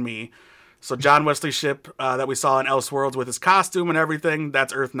 Pardon me. So John Wesley Shipp that we saw in Elseworlds with his costume and everything,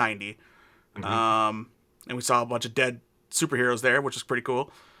 that's Earth 90. Mm-hmm. And we saw a bunch of dead superheroes there, which is pretty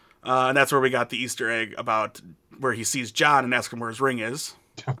cool. And that's where we got the Easter egg about where he sees John and asks him where his ring is.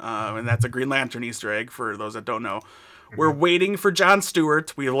 And that's a Green Lantern Easter egg for those that don't know. We're waiting for John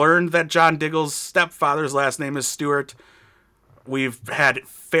Stewart. We learned that John Diggle's stepfather's last name is Stewart. We've had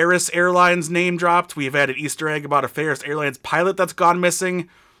Ferris Airlines name dropped. We've had an Easter egg about a Ferris Airlines pilot that's gone missing.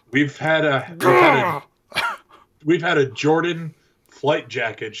 We've had a Jordan flight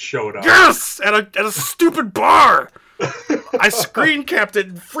jacket showed up. Yes, at a stupid bar. I screen capped it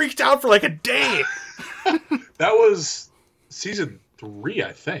and freaked out for like a day. That was season 3,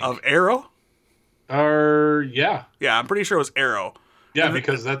 I think. Of Arrow? Yeah. Yeah, I'm pretty sure it was Arrow. Yeah,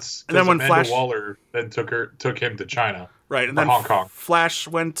 because then when Amanda Waller then took him to China. Right, and then Hong Kong. Flash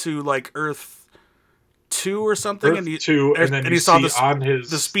went to like Earth 2 or something. Earth 2, and then you saw the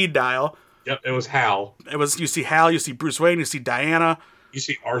speed dial. Yep, it was Hal. You see Hal, you see Bruce Wayne, you see Diana. You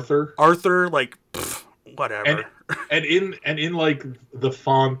see Arthur. Like, whatever. And in like the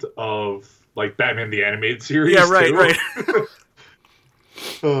font of like Batman the Animated Series. Yeah, right, too. right.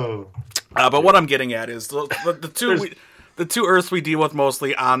 Oh. But what I'm getting at is the two Earths we deal with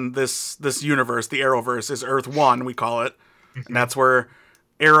mostly on this universe, the Arrowverse, is Earth 1, we call it. And that's where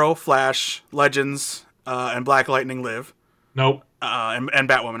Arrow, Flash, Legends, and Black Lightning live. Nope. And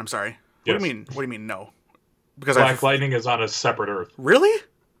Batwoman, I'm sorry. Yes. What do you mean no? Because Black Lightning is on a separate Earth. Really?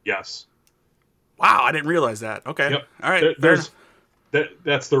 Yes. Wow, I didn't realize that. Okay. Yep. All right.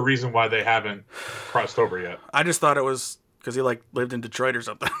 That's the reason why they haven't crossed over yet. I just thought it was because he like lived in Detroit or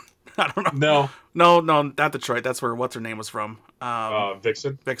something. I don't know. No, not Detroit. That's where what's her name was from.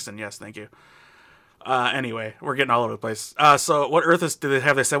 Vixen. Vixen. Yes, thank you. Anyway, we're getting all over the place. So what Earth is?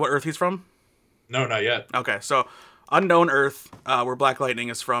 Have they said what Earth he's from? No, not yet. Okay, so unknown Earth, where Black Lightning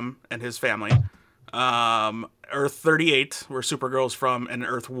is from and his family. Earth 38, where Supergirl's from, and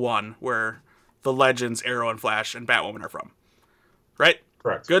Earth 1, where the Legends, Arrow, and Flash, and Batwoman are from. Right?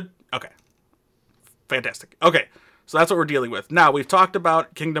 Correct. Good? Okay. Fantastic. Okay, so that's what we're dealing with. Now, we've talked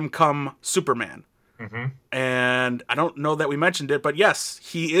about Kingdom Come Superman. Mm-hmm. And I don't know that we mentioned it, but yes,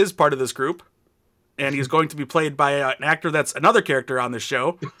 he is part of this group. And he's going to be played by an actor that's another character on this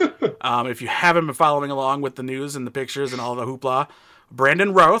show. If you haven't been following along with the news and the pictures and all the hoopla,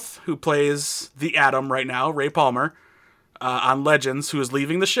 Brandon Routh, who plays the Atom right now, Ray Palmer, on Legends, who is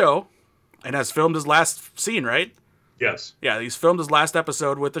leaving the show and has filmed his last scene, right? Yes. Yeah, he's filmed his last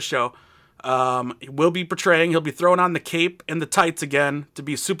episode with the show. He will be he'll be throwing on the cape and the tights again to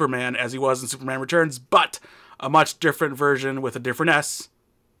be Superman as he was in Superman Returns, but a much different version with a different S.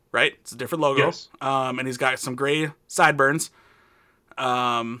 Right? It's a different logo. Yes. And he's got some gray sideburns.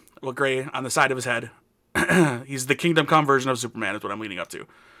 Gray on the side of his head. He's the Kingdom Come version of Superman is what I'm leading up to.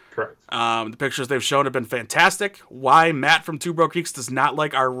 Correct. The pictures they've shown have been fantastic. Why Matt from Two Broke Geeks does not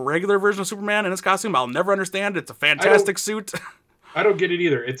like our regular version of Superman in his costume, I'll never understand. It's a fantastic suit. I don't get it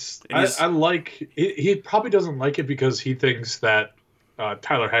either. I like it. He probably doesn't like it because he thinks that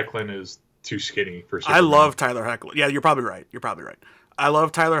Tyler Hoechlin is too skinny for Superman. I love Tyler Hoechlin. Yeah, you're probably right. I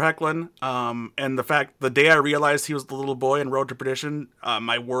love Tyler Hoechlin, and the fact the day I realized he was the little boy in Road to Perdition,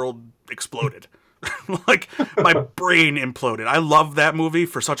 my world exploded. Like, my brain imploded. I loved that movie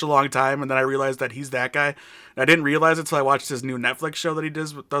for such a long time, and then I realized that he's that guy. And I didn't realize it until I watched his new Netflix show that he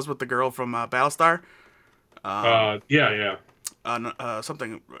does with the girl from Battlestar. Yeah.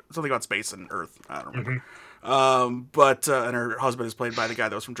 Something about space and Earth. I don't remember. Mm-hmm. And her husband is played by the guy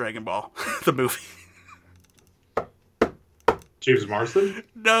that was from Dragon Ball, the movie. James Marsden?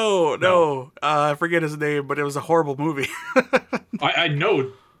 No. I forget his name, but it was a horrible movie. I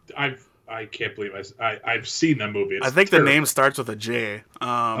know. I can't believe I've seen that movie. It's I think terrible. the name starts with a J.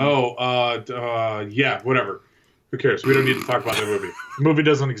 Yeah, whatever. Who cares? We don't need to talk about that movie. The movie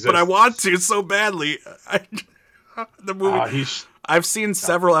doesn't exist. But I want to so badly. The movie. I've seen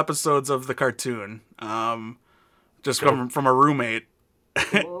several episodes of the cartoon, just from a roommate,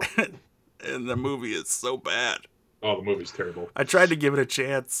 and the movie is so bad. Oh, the movie's terrible. I tried to give it a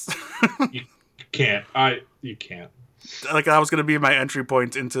chance. You can't. You can't. Like, that was going to be my entry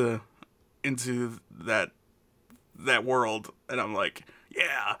point into that world, and I'm like,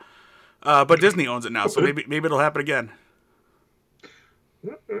 yeah. But Disney owns it now, so maybe it'll happen again.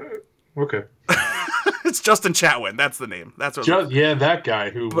 Okay. It's Justin Chatwin. That's the name. That's what. That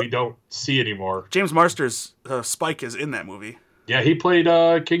guy who we don't see anymore. James Marsters' Spike is in that movie. Yeah, he played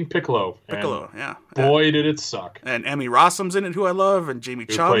King Piccolo. Yeah. Boy, did it suck. And Emmy Rossum's in it, who I love, and Jamie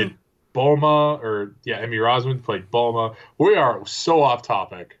Chung. Played Bulma, Emmy Rossum played Bulma. We are so off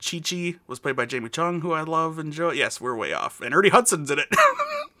topic. Chi-Chi was played by Jamie Chung, who I love and enjoy. Yes, we're way off. And Ernie Hudson's in it.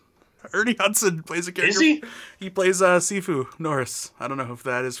 Ernie Hudson plays a character. Is he? He plays Sifu Norris. I don't know if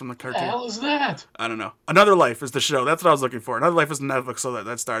that is from the cartoon. What the hell is that? I don't know. Another Life is the show. That's what I was looking for. Another Life is Netflix, so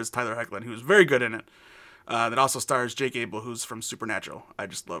that stars Tyler Hoechlin, who's very good in it. That also stars Jake Abel, who's from Supernatural. I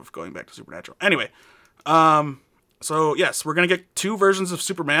just love going back to Supernatural. Anyway, so yes, we're gonna get 2 versions of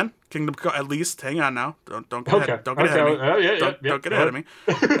Superman. Kingdom Come, at least. Hang on now. Don't get ahead. Don't get ahead of me. Don't get ahead of me.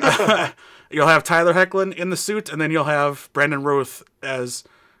 You'll have Tyler Hoechlin in the suit, and then you'll have Brandon Routh as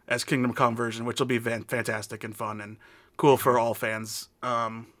Kingdom Come version, which will be fantastic and fun and cool for all fans.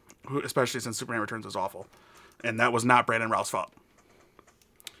 Especially since Superman Returns was awful, and that was not Brandon Routh's fault.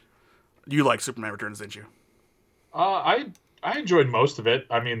 You liked Superman Returns, didn't you? I enjoyed most of it.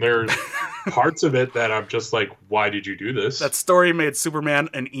 I mean, there's parts of it that I'm just like, why did you do this? That story made Superman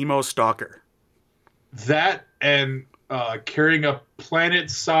an emo stalker. That and carrying a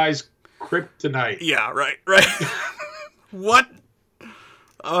planet-sized kryptonite. Yeah, right. What?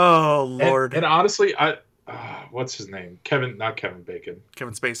 Oh, Lord. And honestly, what's his name? Not Kevin Bacon.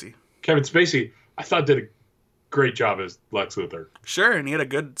 Kevin Spacey. Kevin Spacey, I thought did a great job as Lex Luthor. Sure, and he had a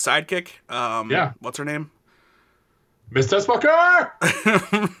good sidekick. Yeah. What's her name? Miss Tessmacher!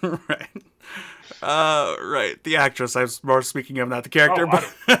 Right. The actress I was more speaking of, not the character.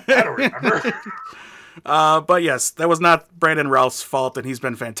 I don't remember. But yes, that was not Brandon Routh's fault, and he's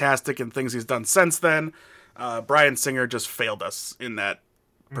been fantastic in things he's done since then. Bryan Singer just failed us in that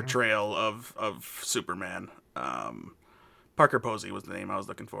portrayal of Superman. Parker Posey was the name I was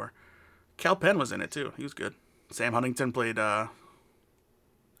looking for. Cal Penn was in it too. He was good. Sam Huntington played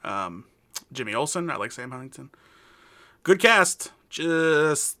Jimmy Olsen. I like Sam Huntington. Good cast.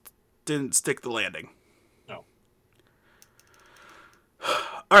 Just didn't stick the landing. No.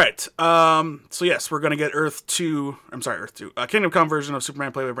 All right. So yes, we're gonna get Earth 2. Kingdom Come version of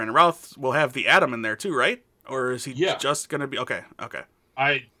Superman played by Brandon Routh. We'll have the Atom in there too, right? Or is he just gonna be okay?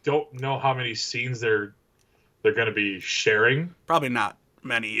 I don't know how many scenes they're gonna be sharing. Probably not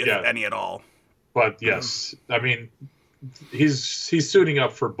many, if any at all. But yes, I mean, he's suiting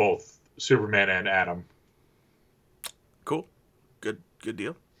up for both Superman and Atom. Cool. Good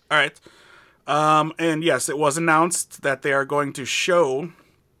deal. All right. And yes, it was announced that they are going to show,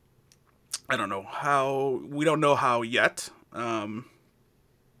 we don't know how yet,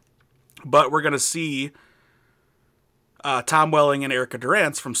 but we're going to see Tom Welling and Erica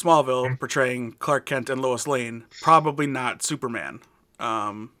Durance from Smallville portraying Clark Kent and Lois Lane. Probably not Superman.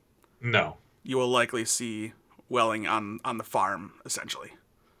 No. You will likely see Welling on the farm, essentially.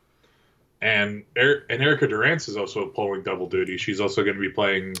 And Erica Durance is also pulling double duty. She's also going to be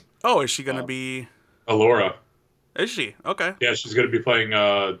playing... Oh, is she going to be... Alora. Is she? Okay. Yeah, she's going to be playing...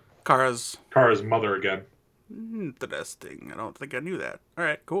 Kara's mother again. Interesting. I don't think I knew that. All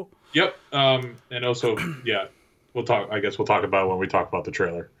right, cool. Yep. And also, yeah, we'll talk about it when we talk about the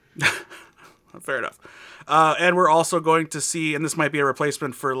trailer. Fair enough. And we're also going to see, and this might be a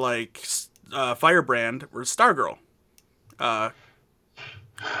replacement for like Firebrand or Stargirl. I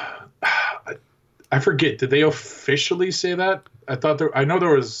forget. Did they officially say that? I know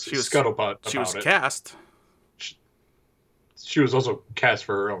there was scuttlebutt about it. She was cast. She was also cast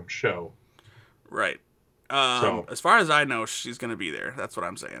for her own show. Right. As far as I know, she's going to be there. That's what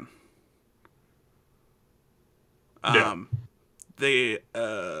I'm saying.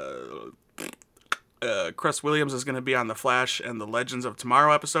 Chris Williams is going to be on the Flash and the Legends of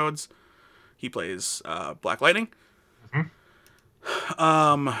Tomorrow episodes. He plays Black Lightning.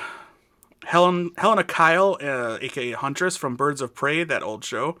 Mm-hmm. Helena Kyle, aka Huntress from Birds of Prey, that old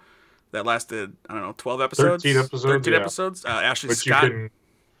show that lasted 12 episodes, 13 episodes. Ashley Scott,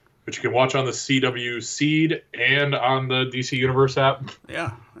 which you can watch on the CW Seed and on the DC Universe app.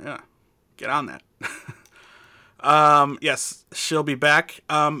 Yeah, get on that. Yes, she'll be back.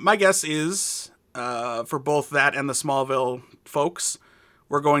 My guess is for both that and the Smallville folks,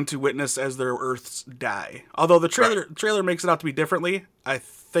 we're going to witness as their Earths die. Although the trailer makes it out to be differently, I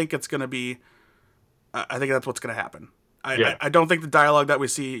think it's going to be. I think that's what's going to happen. I don't think the dialogue that we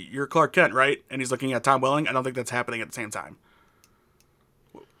see, you're Clark Kent, right? And he's looking at Tom Welling. I don't think that's happening at the same time.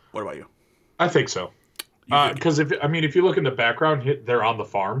 What about you? I think so. Because if you look in the background, they're on the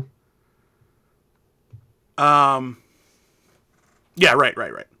farm. Yeah,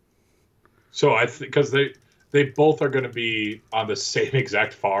 right. So because they both are going to be on the same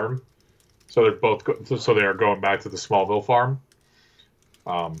exact farm, so they're both they are going back to the Smallville farm.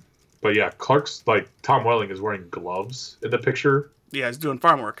 But yeah, Clark's Tom Welling is wearing gloves in the picture. Yeah, he's doing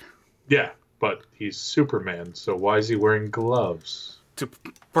farm work. Yeah, but he's Superman, so why is he wearing gloves? To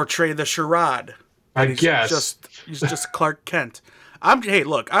portray the charade. I guess. He's just Clark Kent. I'm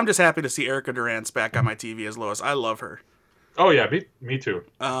just happy to see Erica Durance back on my TV as Lois. I love her. Oh yeah, me too.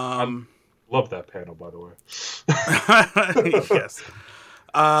 I love that panel, by the way. Yes.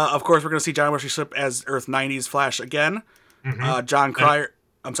 Of course, we're going to see John Wesley Shipp as Earth 90's Flash again. Mm-hmm. John Cryer.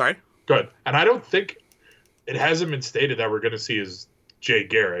 I'm sorry. Good. And I don't think it hasn't been stated that we're going to see as Jay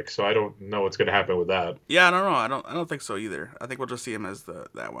Garrick, so I don't know what's going to happen with that. Yeah, I don't know. I don't think so either. I think we'll just see him as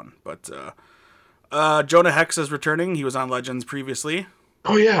that one. But Jonah Hex is returning. He was on Legends previously.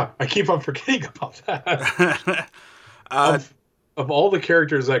 Oh yeah, I keep on forgetting about that. Of all the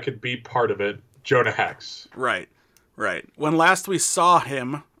characters that could be part of it, Jonah Hex. Right. When last we saw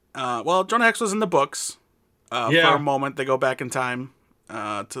him, Jonah Hex was in the books. For a moment, they go back in time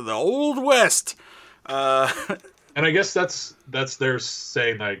to the Old West. And I guess that's their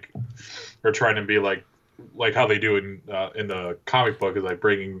saying, they're trying to be like how they do in the comic book, is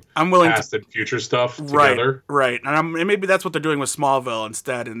bringing past and future stuff together. Right. And maybe that's what they're doing with Smallville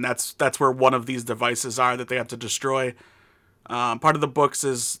instead, and that's where one of these devices are that they have to destroy. Part of the books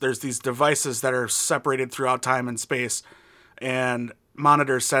is there's these devices that are separated throughout time and space, and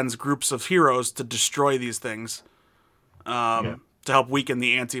Monitor sends groups of heroes to destroy these things, to help weaken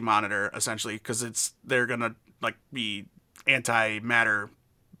the Anti-Monitor, essentially, because they're gonna be antimatter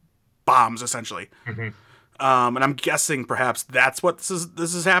bombs, essentially. Mm-hmm. And I'm guessing perhaps that's what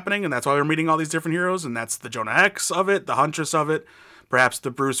this is happening, and that's why we're meeting all these different heroes, and that's the Jonah Hex of it, the Huntress of it, perhaps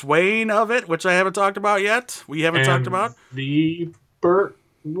the Bruce Wayne of it, which I haven't talked about yet. We haven't talked about the Burt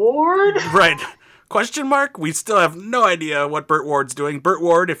Ward, right? Question mark? We still have no idea what Burt Ward's doing. Burt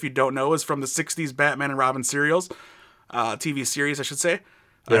Ward, if you don't know, is from the 60s Batman and Robin serials. TV series, I should say.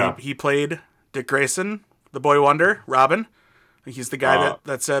 Yeah. He played Dick Grayson, the Boy Wonder, Robin. He's the guy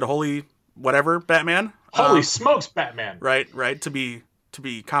that said holy whatever Batman. Holy smokes, Batman. Right. To be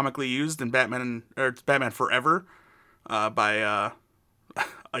comically used in Batman Forever by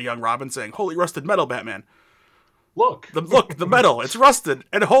a young Robin saying, "Holy rusted metal, Batman." Look, the metal. It's rusted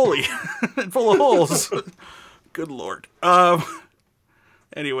and holy and full of holes. Good Lord.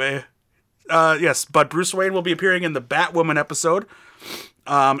 Anyway, yes, but Bruce Wayne will be appearing in the Batwoman episode,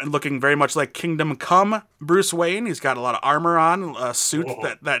 and looking very much like Kingdom Come Bruce Wayne. He's got a lot of armor on, a suit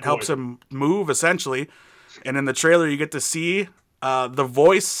that helps him move, essentially. And in the trailer, you get to see the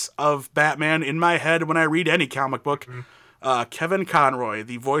voice of Batman in my head when I read any comic book. Kevin Conroy,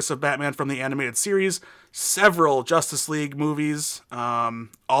 the voice of Batman from the animated series, several Justice League movies, all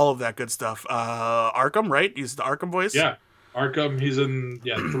of that good stuff. Arkham, right? He's the Arkham voice? Yeah, Arkham. He's in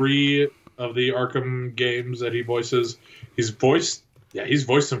 3 of the Arkham games that he voices. He's voiced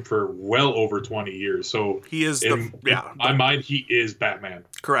him for well over 20 years. So he is in my mind, he is Batman.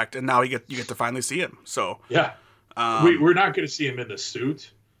 Correct. And now you get to finally see him. So yeah, we're not going to see him in the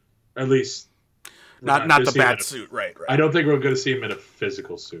suit, at least not the bat suit. Right. I don't think we're going to see him in a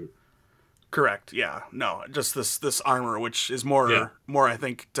physical suit. Correct. Yeah. No, just this armor, which is more I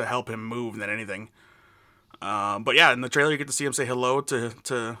think to help him move than anything. But yeah, in the trailer you get to see him say hello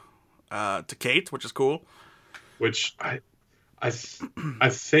to Kate, which is cool. Which I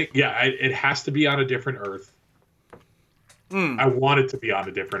think it has to be on a different Earth. I want it to be on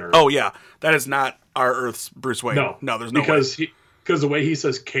a different Earth. Oh yeah, that is not our Earth's Bruce Wayne. No, there's no because the way he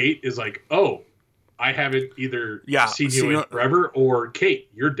says Kate is like, oh, I haven't either seen you in forever, or Kate,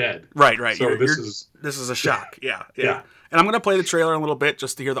 you're dead. Right. So this is a shock. Yeah. And I'm gonna play the trailer a little bit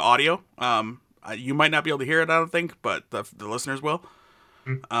just to hear the audio. You might not be able to hear it, I don't think, but the listeners will.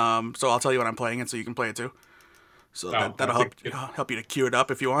 So I'll tell you when I'm playing it, so you can play it too. So that'll help you to cue it up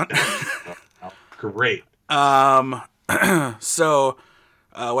if you want. Great. So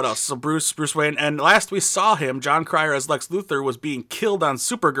what else? So Bruce Wayne, and last we saw him, Jon Cryer as Lex Luthor was being killed on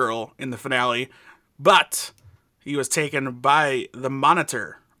Supergirl in the finale, but he was taken by the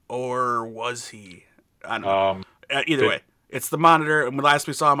Monitor, or was he? I don't know. Either way, it's the Monitor. And last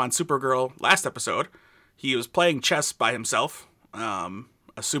we saw him on Supergirl last episode, he was playing chess by himself,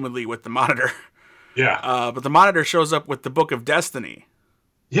 assumedly with the Monitor. Yeah. But the Monitor shows up with the Book of Destiny.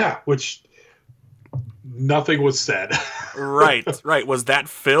 Yeah, which nothing was said. Right. Was that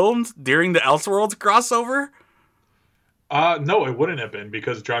filmed during the Elseworlds crossover? No, it wouldn't have been,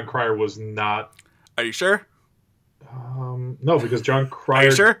 because Jon Cryer was not. Are you sure? No, because Jon Cryer. Are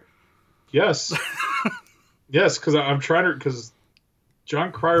you sure? Yes. Yes, because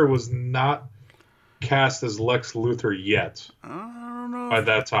Jon Cryer was not cast as Lex Luthor yet. I don't know. By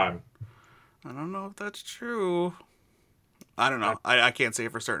that time. I don't know if that's true. I don't know. I can't say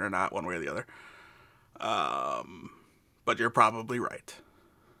for certain or not, one way or the other. But you're probably right.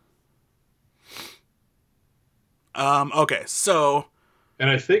 Okay, so. And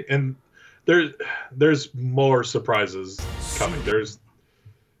I think, and there's more surprises coming.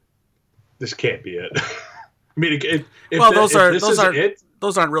 This can't be it. I mean, those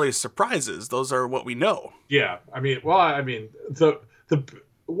aren't really surprises. Those are what we know. Yeah, the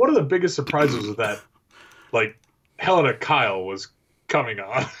one of the biggest surprises was that, like, Helena Kyle was coming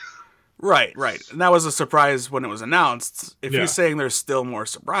on. Right. And that was a surprise when it was announced. If you're saying there's still more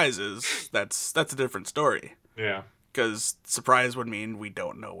surprises, that's a different story. Yeah. Because surprise would mean we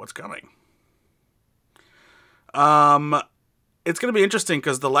don't know what's coming. It's going to be interesting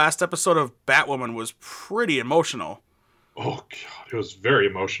because the last episode of Batwoman was pretty emotional. Oh, God. It was very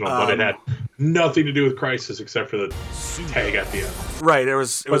emotional, but it had nothing to do with Crisis except for the tag at the end. Right. It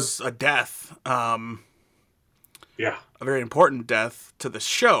was a death. A very important death to the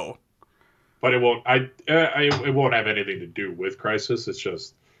show. But it won't. It won't have anything to do with Crisis. It's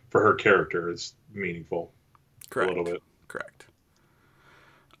just for her character. It's meaningful. Correct. A little bit. Correct.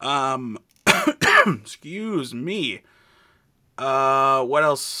 Excuse me. What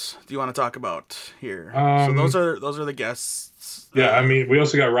else do you want to talk about here? So those are the guests. Yeah, we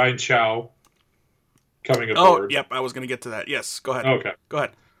also got Ryan Chow coming aboard. Oh, yep. I was going to get to that. Yes. Go ahead. Okay. Go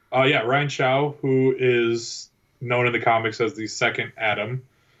ahead. Ryan Chow, who is known in the comics as the second Atom,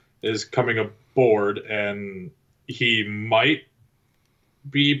 is coming aboard, and he might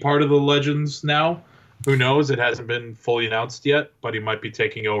be part of the Legends now. Who knows? It hasn't been fully announced yet, but he might be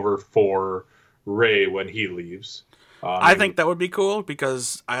taking over for Ray when he leaves. I think that would be cool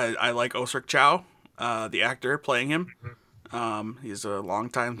because I like Osric Chow, the actor playing him. He's a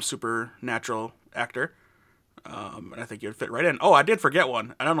longtime Supernatural actor. And I think you'd fit right in. Oh, I did forget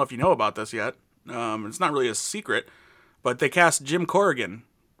one. I don't know if you know about this yet. It's not really a secret, but they cast Jim Corrigan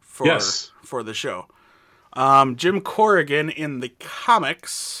for the show. Jim Corrigan in the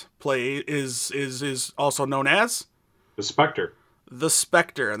comics is also known as the Spectre. The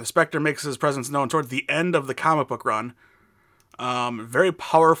Spectre, and the Spectre makes his presence known towards the end of the comic book run. Very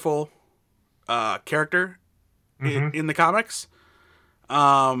powerful character in the comics.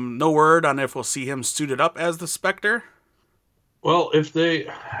 No word on if we'll see him suited up as the Spectre. Well, if they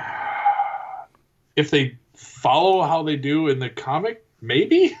follow how they do in the comic,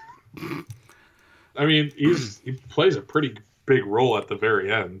 maybe. I mean, he plays a pretty big role at the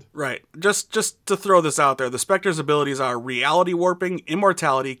very end. Right. Just to throw this out there, the Spectre's abilities are reality warping,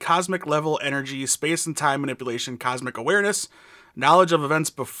 immortality, cosmic level energy, space and time manipulation, cosmic awareness, knowledge of events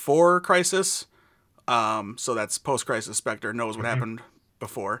before Crisis. So that's post-Crisis Spectre knows what happened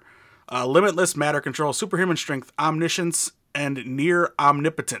before. Limitless matter control, superhuman strength, omniscience, and near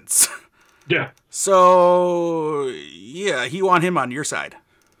omnipotence. Yeah. So, yeah, you want him on your side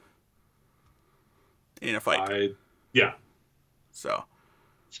in a fight. Yeah. So.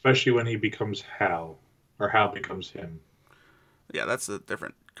 Especially when he becomes Hal, or Hal becomes him. Yeah, that's a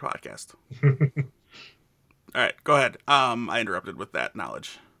different podcast. All right, go ahead. I interrupted with that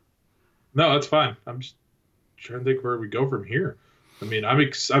knowledge. No, that's fine. I'm just trying to think where we go from here. I mean, I'm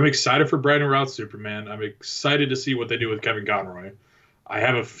excited for Brandon Routh's Superman. I'm excited to see what they do with Kevin Conroy. I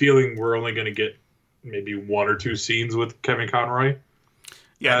have a feeling we're only going to get maybe 1 or 2 scenes with Kevin Conroy.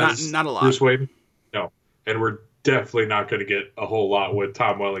 Yeah, not a lot. Bruce Wayne. No, and we're definitely not going to get a whole lot with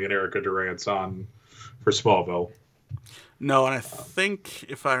Tom Welling and Erica Durance on for Smallville. No, and I think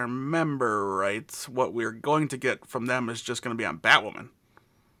if I remember right, what we're going to get from them is just going to be on Batwoman.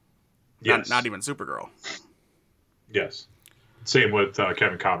 Yes. Not even Supergirl. Yes. Same with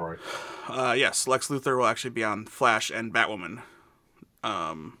Kevin Conroy. Yes, Lex Luthor will actually be on Flash and Batwoman.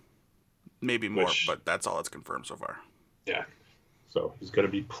 Maybe more, but that's all that's confirmed so far. Yeah. So he's going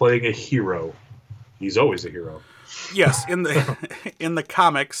to be playing a hero. He's always a hero. Yes, in the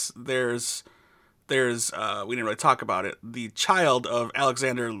comics, there's we didn't really talk about it. The child of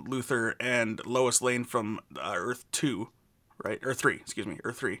Alexander Luthor and Lois Lane from Earth 2, right? Earth 3, excuse me,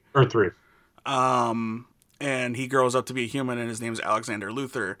 Earth 3. Earth 3. And he grows up to be a human, and his name's Alexander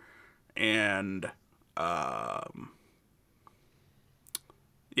Luthor, and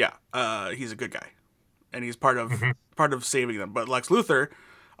he's a good guy, and he's part of saving them. But Lex Luthor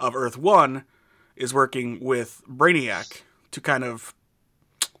of Earth 1 is working with Brainiac to kind of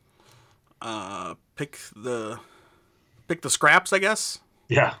pick the scraps, I guess.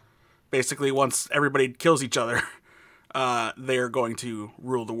 Yeah. Basically, once everybody kills each other, they're going to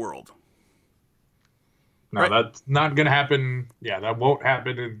rule the world. No, right? That's not going to happen. Yeah, that won't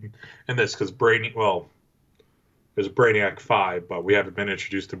happen in this because there's Brainiac 5, but we haven't been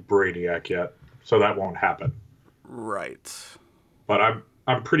introduced to Brainiac yet, so that won't happen. Right. But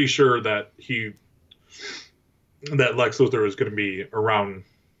I'm pretty sure that Lex Luthor is going to be around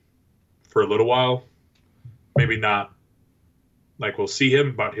for a little while. Maybe not like we'll see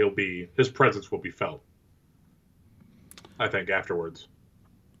him, but his presence will be felt. I think afterwards.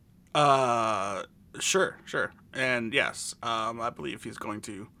 Sure. And yes, I believe he's going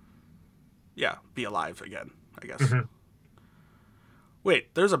to be alive again, I guess. Mm-hmm.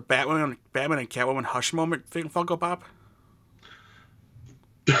 Wait, there's a Batman and Catwoman Hush moment thing, Funko Pop?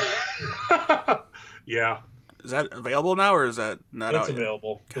 Yeah. Is that available now, or is that not out yet?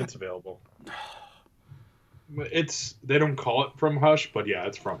 Available. It's available. They don't call it from Hush, but yeah,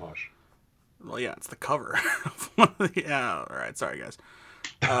 it's from Hush. Well, yeah, it's the cover. Yeah, all right. Sorry, guys.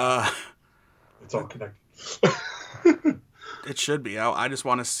 It's all connected. It should be. I just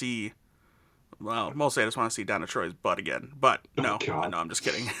want to see. Well, mostly I just want to see Donna Troy's butt again. But no, I'm just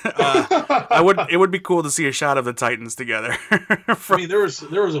kidding. It would be cool to see a shot of the Titans together. I mean,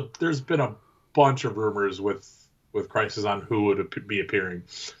 there's been a bunch of rumors with Crisis on who would be appearing.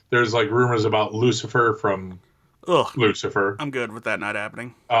 There's like rumors about Lucifer from Lucifer. I'm good with that not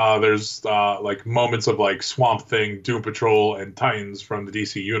happening. There's like moments of like Swamp Thing, Doom Patrol, and Titans from the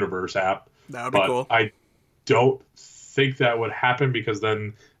DC Universe app. That would be cool. I don't think that would happen because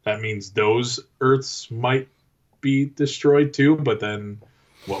then that means those Earths might be destroyed too. But then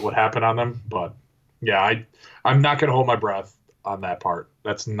what would happen on them? But yeah, I'm not going to hold my breath on that part.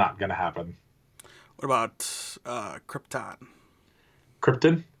 That's not going to happen. What about Krypton?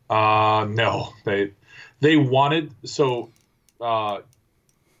 Krypton? No. They wanted... So,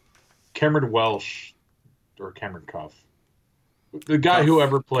 Cameron Welsh, or Cameron Cuff, the guy Cuff, who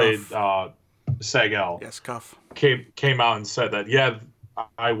ever played Sag-El, yes, Cuff, came out and said that, yeah,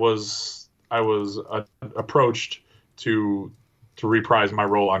 I was approached to reprise my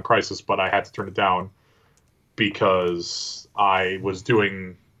role on Crisis, but I had to turn it down because I was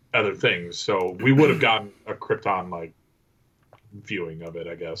doing other things. So we would have gotten a Krypton like viewing of it,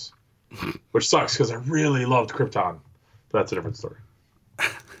 I guess, which sucks because I really loved Krypton. But that's a different story.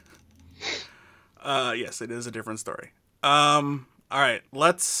 Yes, it is a different story. All right,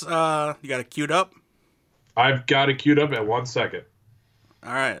 let's. You got it queued up? I've got it queued up at 1 second.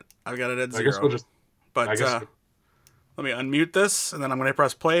 All right, I've got it at 0. I guess we'll just. But let me unmute this, and then I'm going to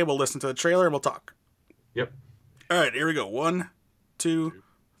press play. We'll listen to the trailer, and we'll talk. Yep. All right, here we go. 1, 2,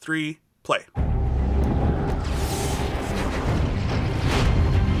 3, play.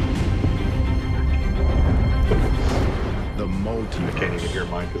 The multiverse. I can't even hear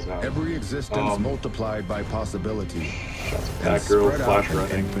mine because now. Every existence multiplied by possibility. And Batgirl, spread Flash out in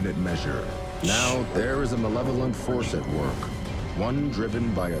running. infinite measure. Now there is a malevolent force at work. One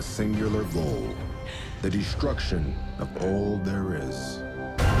driven by a singular goal. The destruction of all there is.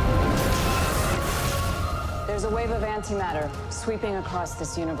 There's a wave of antimatter sweeping across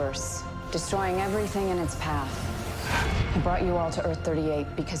this universe, destroying everything in its path. I brought you all to Earth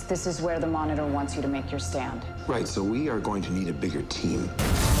 38 because this is where the Monitor wants you to make your stand. Right, so we are going to need a bigger team.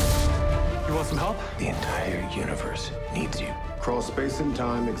 You want some help? The entire universe needs you. Across space and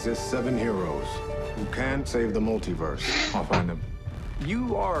time exist 7 heroes who can save the multiverse. I'll find them.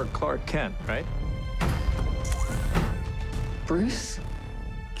 You are Clark Kent, right? Bruce?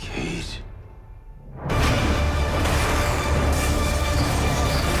 Kate.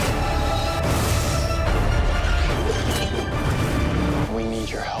 We need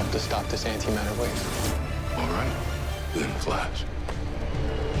your help to stop this antimatter wave. All right, then Flash.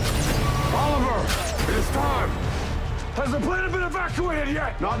 Oliver! It is time! Has the planet been evacuated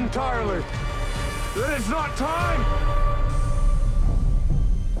yet? Not entirely. Then it's not time!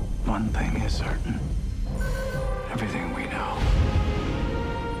 One thing is certain. Everything we know,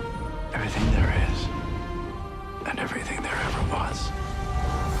 everything there is, and everything there ever was,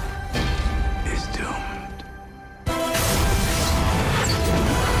 is doomed.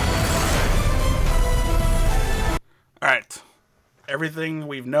 All right. Everything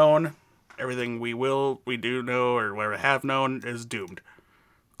we've known, everything we do know, or whatever have known is doomed,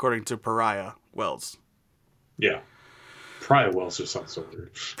 according to Pariah Wells. Yeah. Pariah Wells just sounds so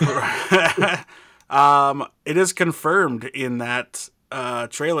weird. It is confirmed in that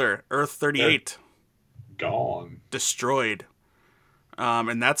trailer, Earth 38. Gone. Destroyed.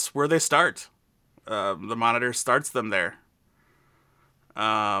 And that's where they start. The Monitor starts them there.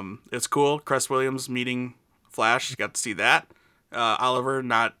 It's cool. Cress Williams meeting Flash. You got to see that. Oliver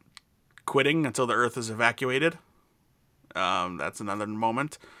not quitting until the Earth is evacuated. That's another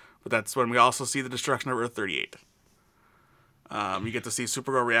moment. But that's when we also see the destruction of Earth 38. You get to see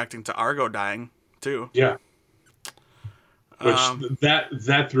Supergirl reacting to Argo dying, too. Yeah. Which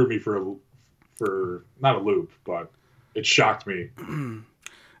that threw me for not a loop, but it shocked me.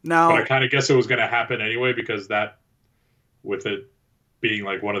 Now, but I kind of guess it was going to happen anyway because that, with it being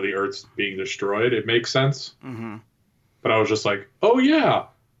like one of the Earths being destroyed, it makes sense. Mm-hmm. But I was just like, oh yeah,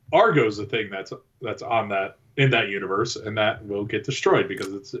 Argo's the thing that's on that in that universe, and that will get destroyed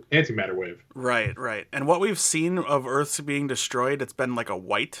because it's an antimatter wave. Right. And what we've seen of Earths being destroyed, it's been like a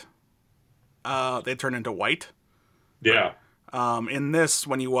white. They turn into white. Yeah. In this,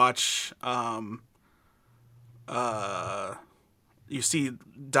 when you watch, you see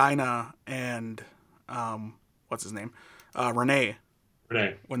Dinah and what's his name, Renee.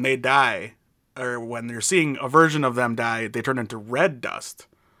 When they die, or when you're seeing a version of them die, they turn into red dust.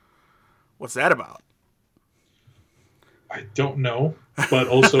 What's that about? I don't know, but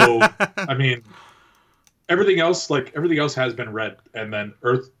also, I mean, everything else has been red, and then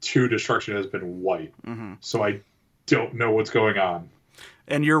Earth 2 destruction has been white. Mm-hmm. So I don't know what's going on.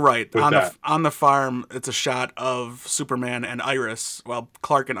 And you're right. On the farm, it's a shot of Superman and Iris, well,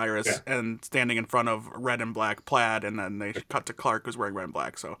 Clark and Iris, and standing in front of red and black plaid, and then they cut to Clark, who's wearing red and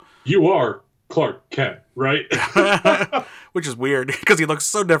black. So you are Clark Kent, right? Which is weird because he looks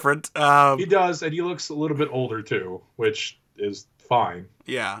so different. He does, and he looks a little bit older too, which is fine.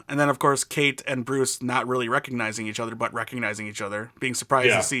 Yeah, and then of course Kate and Bruce not really recognizing each other, but recognizing each other, being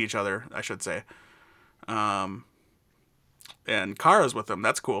surprised to see each other, I should say. And Kara's with them.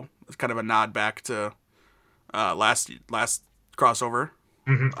 That's cool. It's kind of a nod back to last crossover.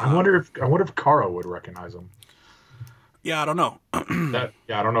 Mm-hmm. I wonder if Kara would recognize him. Yeah, I don't know. I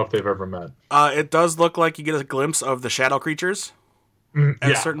don't know if they've ever met. It does look like you get a glimpse of the shadow creatures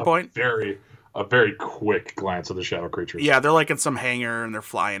at a certain point. A very quick glance of the shadow creatures. Yeah, they're like in some hangar and they're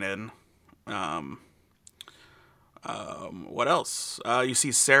flying in. What else? You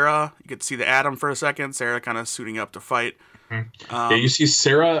see Sarah. You get to see the Atom for a second. Sarah kind of suiting up to fight. Yeah, you see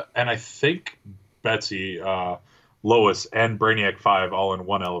Sarah and I think Betsy, Lois, and Brainiac 5 all in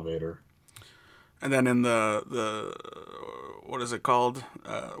one elevator. And then in the what is it called?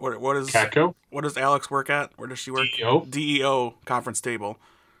 What is Catco? What does Alex work at? Where does she work? DEO? DEO conference table.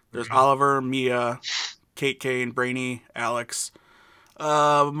 There's Oliver, Mia, Kate Kane, Brainy, Alex,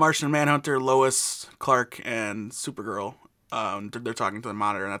 Martian Manhunter, Lois, Clark, and Supergirl. They're talking to the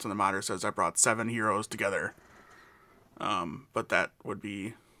monitor, and that's when the monitor says, "I brought 7 heroes together." But that would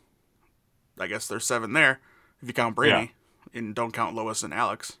be, I guess there's 7 there if you count Brainy and don't count Lois and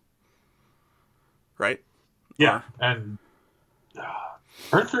Alex, right? Yeah, and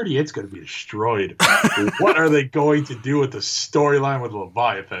Earth 38 is going to be destroyed. What are they going to do with the storyline with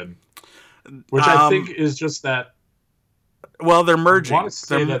Leviathan? Which I think is just that. Well, they're merging. I want to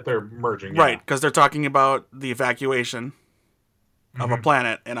say that they're merging, right? Because they're talking about the evacuation of a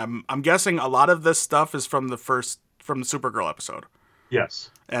planet, and I'm guessing a lot of this stuff is from the Supergirl episode.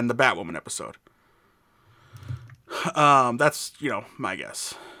 Yes, and the Batwoman episode. That's my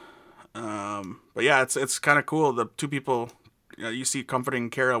guess. But yeah, it's kind of cool. The 2 people you see comforting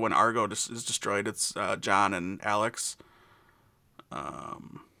Kara when Argo is destroyed. It's John and Alex.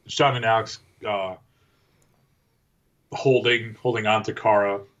 John and Alex holding on to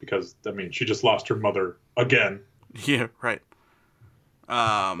Kara because she just lost her mother again. Yeah, right.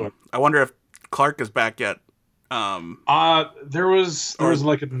 I wonder if Clark is back yet. There was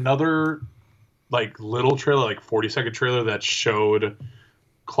like another little trailer, 40-second trailer that showed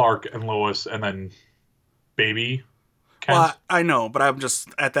Clark and Lois and then baby Kent. Well, I know, but I'm just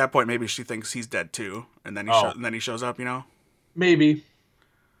at that point maybe she thinks he's dead too, and then he shows up, Maybe.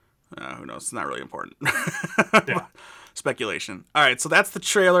 Who knows? It's not really important. Yeah. Speculation. All right, so that's the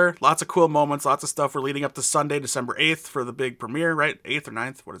trailer. Lots of cool moments, lots of stuff. We're leading up to Sunday, December 8th for the big premiere, right? 8th or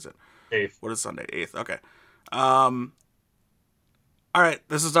 9th? What is it? 8th. What is Sunday? 8th. Okay. All right,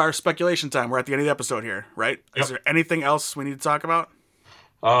 this is our speculation time. We're at the end of the episode here, right? Yep. Is there anything else we need to talk about?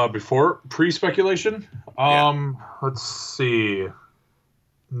 Before pre-speculation? Let's see.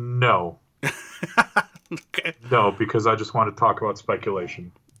 No. Okay. No, because I just want to talk about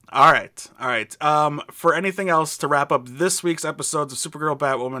speculation. All right. For anything else to wrap up this week's episodes of Supergirl,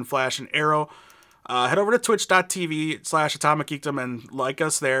 Batwoman, Flash, and Arrow, head over to twitch.tv/Atomic Geekdom and like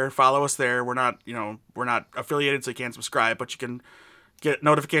us there, follow us there. We're not affiliated, so you can't subscribe, but you can get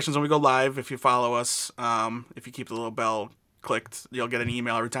notifications when we go live if you follow us. If you keep the little bell clicked, you'll get an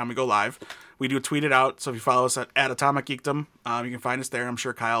email every time we go live. We do tweet it out, so if you follow us at Atomic Geekdom, you can find us there. I'm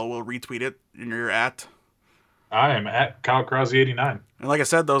sure Kyle will retweet it, and you're at... I am at Kyle Krause89. And like I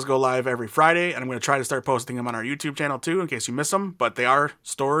said, those go live every Friday, and I'm going to try to start posting them on our YouTube channel too, in case you miss them. But they are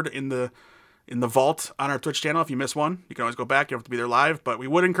stored in the vault on our Twitch channel. If you miss one, you can always go back. You don't have to be there live, but we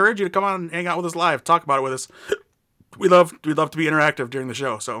would encourage you to come on and hang out with us live, talk about it with us. We'd love to be interactive during the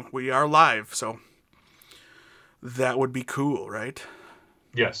show, so we are live. So that would be cool, right?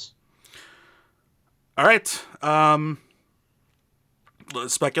 Yes. All right.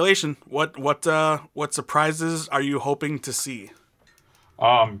 Speculation. What surprises are you hoping to see?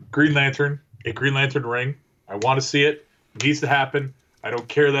 Green Lantern, a Green Lantern ring. I want to see it. It needs to happen. I don't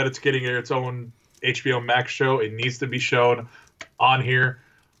care that it's getting its own HBO Max show. It needs to be shown on here.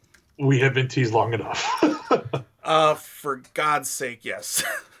 We have been teased long enough. For God's sake, yes.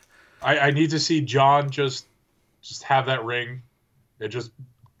 I need to see John just have that ring and just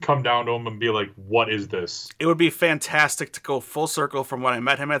come down to him and be like, what is this? It would be fantastic to go full circle from when I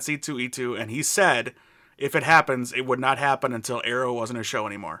met him at C2E2, and he said if it happens, it would not happen until Arrow wasn't a show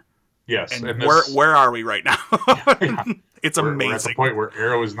anymore. Yes. And where are we right now? Yeah. It's amazing. We're at the point where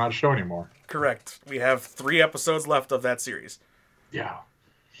Arrow is not a show anymore. Correct. We have 3 episodes left of that series. Yeah.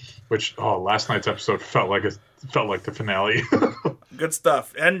 Which, last night's episode felt like the finale. Good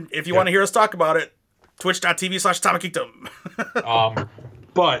stuff. And if you want to hear us talk about it, twitch.tv/Atomic Geekdom.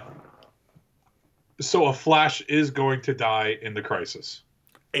 But so a Flash is going to die in the Crisis.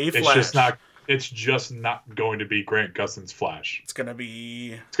 Flash. It's just not going to be Grant Gustin's Flash. It's gonna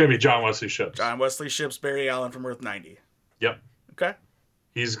be John Wesley Ships. John Wesley Ships, Barry Allen from Earth 90. Yep. Okay.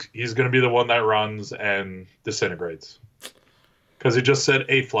 He's going to be the one that runs and disintegrates. Because it just said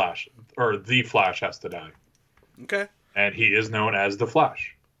a Flash, or the Flash has to die. Okay. And he is known as the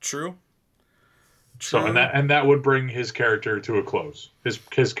Flash. True. So and that would bring his character to a close.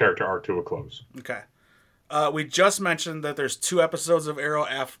 His character arc to a close. Okay. We just mentioned that there's 2 episodes of Arrow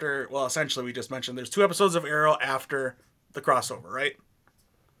after... Well, essentially, we just mentioned there's 2 episodes of Arrow after the crossover, right?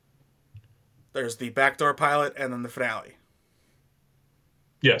 There's the backdoor pilot and then the finale.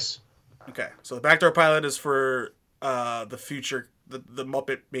 Yes. Okay. So the backdoor pilot is for the future, the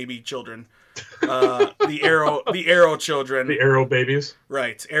Muppet baby children, the Arrow children, The Arrow babies.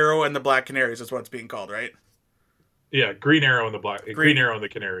 right? Arrow and the Black Canaries is what it's being called, right? Yeah, Green Arrow and the Green Arrow and the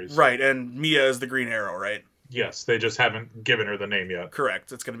Canaries. Right, and Mia is the Green Arrow, right? Yes, they just haven't given her the name yet.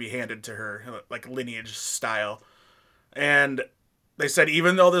 Correct. It's going to be handed to her, like lineage style. And they said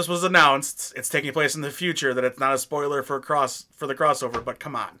even though this was announced, it's taking place in the future, that it's not a spoiler for the crossover. But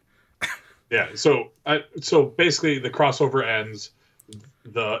come on. Yeah. So basically, the crossover ends.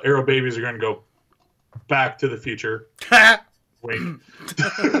 The Arrow babies are going to go back to the future. Wink.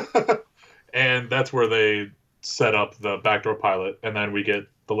 And that's where they set up the backdoor pilot, and then we get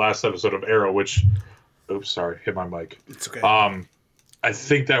the last episode of Arrow, which. Oops, sorry, hit my mic. It's okay. I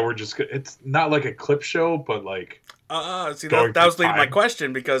think that we're just. It's not like a clip show, but like. See, that was leading my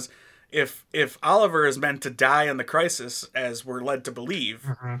question, because if Oliver is meant to die in the crisis, as we're led to believe,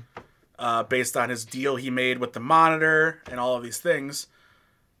 based on his deal he made with the Monitor and all of these things,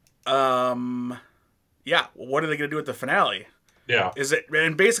 yeah, what are they going to do with the finale? Yeah. Is it,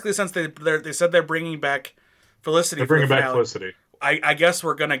 and basically since they said they're bringing back Felicity, They're bringing for the back finale, Felicity. I guess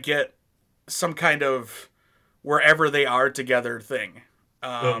we're gonna get some kind of wherever they are together thing.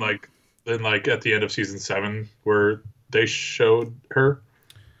 Then like at the end of season 7, where they showed her.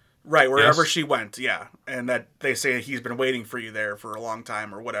 Right, wherever Yes. she went, yeah. And that they say he's been waiting for you there for a long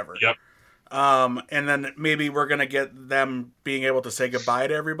time or whatever. Yep. And then maybe we're going to get them being able to say goodbye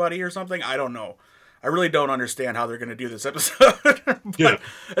to everybody or something. I don't know. I really don't understand how they're going to do this episode. But Yeah.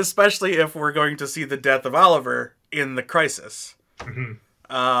 especially if we're going to see the death of Oliver in the crisis.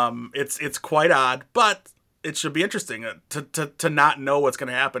 It's quite odd, but it should be interesting. To not know what's going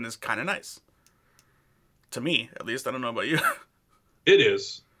to happen is kind of nice. To me, at least. I don't know about you. It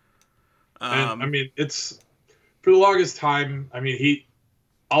is. And, I mean, it's for the longest time. I mean,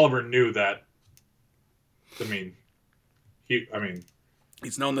 Oliver knew that. He's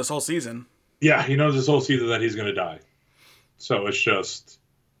known this whole season. Yeah, he knows this whole season that he's going to die. So it's just,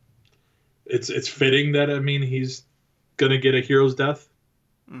 it's fitting that he's going to get a hero's death.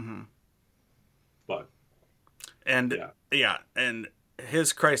 Mm-hmm. But and and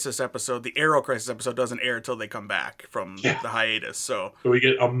his crisis episode, the Arrow crisis episode, doesn't air until they come back from the hiatus. So we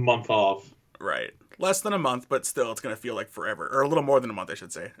get a month off. Right. Less than a month, but still, it's going to feel like forever, or a little more than a month, I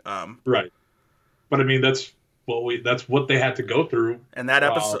should say. Right. But I mean, that's what they had to go through. And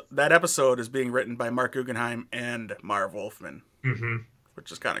that episode is being written by Mark Guggenheim and Marv Wolfman,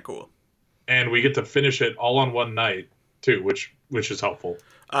 which is kind of cool. And we get to finish it all on one night too, which is helpful.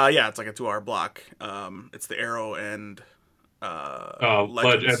 Yeah, it's like a 2-hour block. It's the Arrow and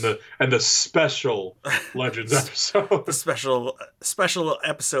Legends. and the special Legends episode. The special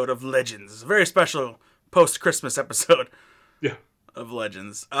episode of Legends. A very special post-Christmas episode. Yeah. Of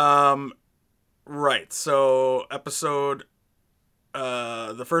Legends. Right. So the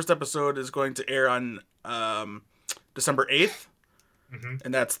first episode is going to air on December 8th.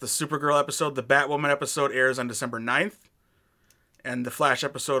 And that's the Supergirl episode. The Batwoman episode airs on December 9th. And the Flash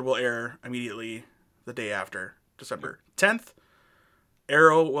episode will air immediately the day after, December 10th.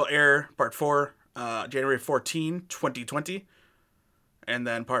 Arrow will air part 4, January 14, 2020. And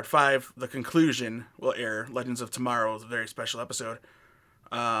then part 5, the conclusion, will air Legends of Tomorrow, a very special episode,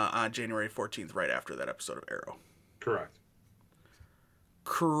 on January 14th, right after that episode of Arrow. Correct.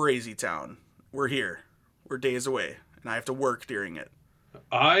 Crazy town. We're here. We're days away. And I have to work during it.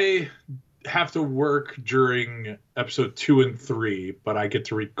 I have to work during episode 2 and 3, but I get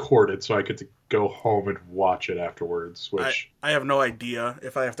to record it, so I get to go home and watch it afterwards. Which I have no idea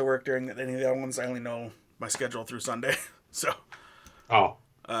if I have to work during any of the other ones. I only know my schedule through Sunday. So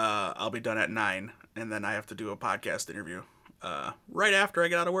I'll be done at 9, and then I have to do a podcast interview right after I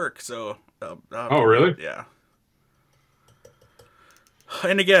get out of work. So really? Yeah.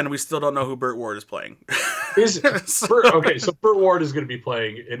 And again, we still don't know who Burt Ward is playing. So Burt Ward is going to be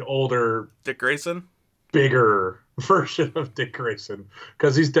playing an older Dick Grayson, bigger version of Dick Grayson,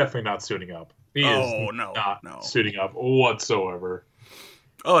 because he's definitely not suiting up. He is not suiting up whatsoever.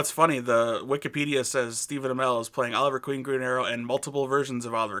 Oh, it's funny. The Wikipedia says Stephen Amell is playing Oliver Queen, Green Arrow, and multiple versions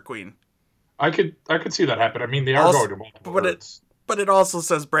of Oliver Queen. I could see that happen. I mean, they are going to multiple versions. But it also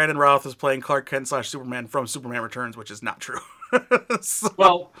says Brandon Routh is playing Clark Kent / Superman from Superman Returns, which is not true.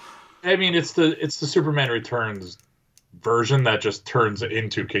 Well, I mean, it's the Superman Returns version that just turns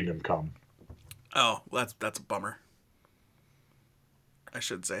into Kingdom Come. Oh, that's a bummer. I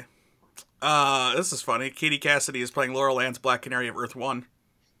should say. This is funny. Katie Cassidy is playing Laurel Lance, Black Canary of Earth 1.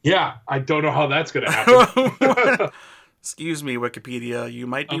 Yeah, I don't know how that's going to happen. Excuse me, Wikipedia. You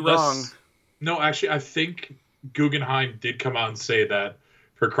might be wrong. No, actually, I think Guggenheim did come out and say that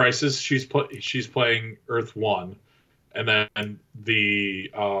for Crisis, she's playing Earth 1, and then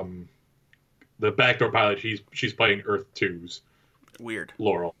the backdoor pilot, she's playing Earth 2's Weird.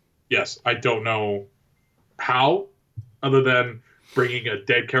 Laurel. Yes, I don't know how, other than bringing a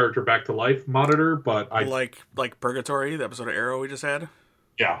dead character back to life, Monitor. But I like Purgatory, the episode of Arrow we just had.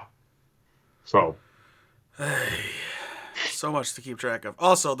 Yeah. So. So much to keep track of.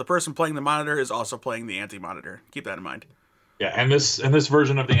 Also, the person playing the Monitor is also playing the Anti-Monitor. Keep that in mind. Yeah, and this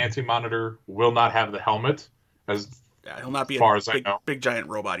version of the Anti-Monitor will not have the helmet, he'll not be far a as I know. big giant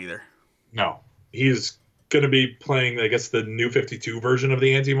robot either. No, he's going to be playing, I guess, the New 52 version of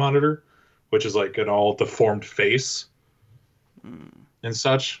the Anti-Monitor, which is like an all deformed face and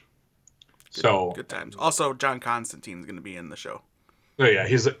such. Good times. Also, John Constantine's going to be in the show. Oh yeah,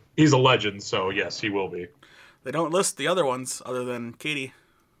 he's a legend, so yes, he will be. They don't list the other ones other than Katie.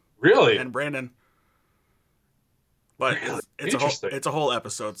 Really? And Brandon. But really? it's a whole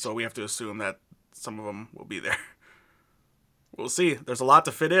episode, so we have to assume that some of them will be there. We'll see. There's a lot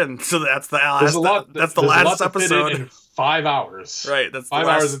to fit in, so that's the last. That's the last episode. In 5 hours. Right. That's 5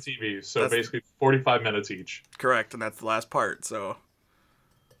 hours of TV, so basically 45 minutes each. Correct, and that's the last part. So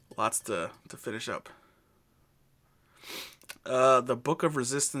lots to finish up. The Book of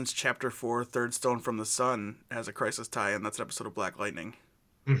Resistance, Chapter 4, Third Stone from the Sun, has a Crisis tie-in. That's an episode of Black Lightning.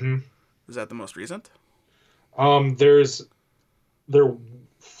 Mm-hmm. Is that the most recent? There's their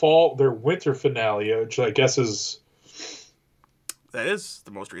winter finale, which I guess is... That is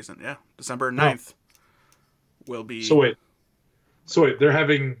the most recent, yeah. December 9th will be... So wait, they're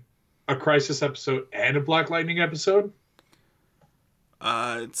having a Crisis episode and a Black Lightning episode?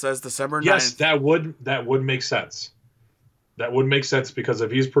 It says December 9th. Yes, that would make sense. That would make sense because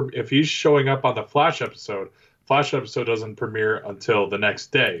if he's showing up on the Flash episode doesn't premiere until the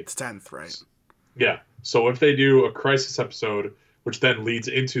next day. It's 10th, right? Yeah. So if they do a Crisis episode, which then leads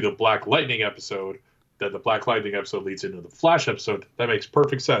into the Black Lightning episode, then the Black Lightning episode leads into the Flash episode, that makes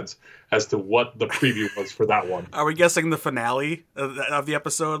perfect sense as to what the preview was for that one. Are we guessing the finale of the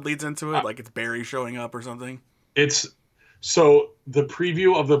episode leads into it? Like it's Barry showing up or something? So the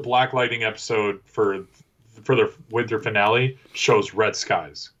preview of the Black Lightning episode for the winter finale shows red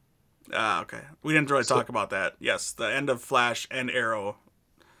skies. Okay. We didn't really talk about that. Yes, the end of Flash and Arrow,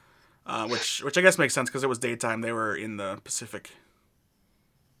 which I guess makes sense because it was daytime. They were in the Pacific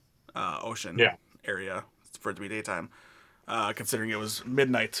Ocean area for it to be daytime, considering it was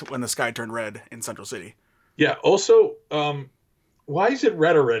midnight when the sky turned red in Central City. Yeah. Also, why is it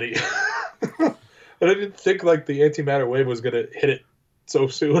red already? I didn't think like the antimatter wave was going to hit it so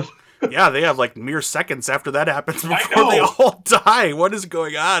soon. Yeah, they have like mere seconds after that happens before they all die. What is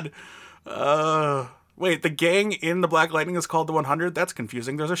going on? Wait, the gang in the Black Lightning is called the 100? That's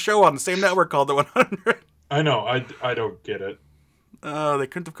confusing. There's a show on the same network called the 100. I know. I don't get it. They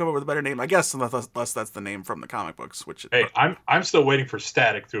couldn't have come up with a better name, I guess, unless that's the name from the comic books. Hey, I'm still waiting for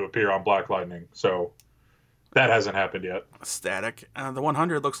Static to appear on Black Lightning, so that hasn't happened yet. Static. The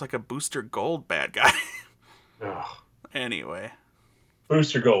 100 looks like a Booster Gold bad guy. Ugh. Anyway.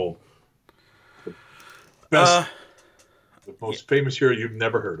 Booster Gold. The most famous hero you've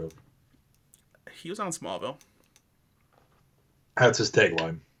never heard of. He was on Smallville. That's his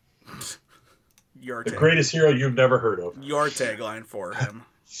tagline. The greatest hero you've never heard of. Your tagline for him.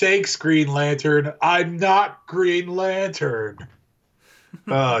 Thanks, Green Lantern. I'm not Green Lantern.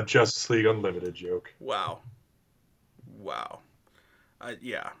 Justice League Unlimited joke. Wow.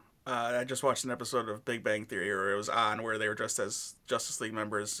 Yeah. I just watched an episode of Big Bang Theory where it was on where they were dressed as Justice League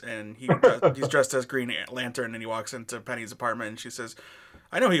members, and he's dressed as Green Lantern, and he walks into Penny's apartment, and she says,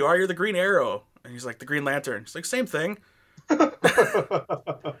 "I know who you are. You're the Green Arrow." And he's like, "The Green Lantern." She's like, "Same thing."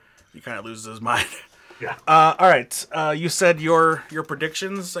 He kind of loses his mind. Yeah. All right. You said your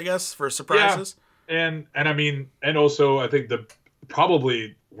predictions, I guess, for surprises. Yeah. And I mean, and also I think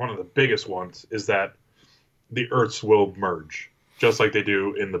probably one of the biggest ones is that the Earths will merge, just like they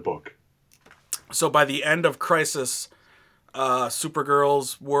do in the book. So by the end of Crisis,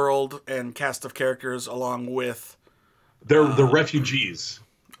 Supergirl's world and cast of characters, along with the refugees,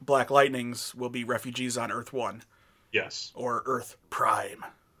 Black Lightnings, will be refugees on Earth 1. Yes. Or Earth Prime.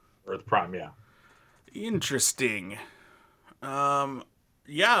 Earth Prime, yeah. Interesting. I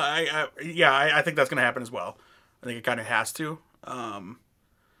think that's going to happen as well. I think it kind of has to.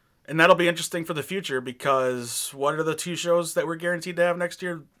 And that'll be interesting for the future because what are the two shows that we're guaranteed to have next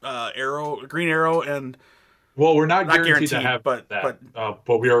year? Green Arrow, and well, we're not guaranteed to have that.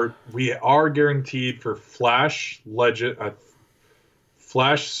 But we are guaranteed for Flash,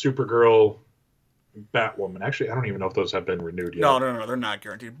 Flash, Supergirl, Batwoman. Actually, I don't even know if those have been renewed yet. No, they're not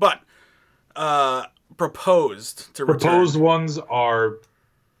guaranteed. But proposed ones are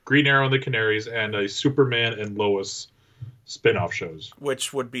Green Arrow and the Canaries and a Superman and Lois spin-off shows.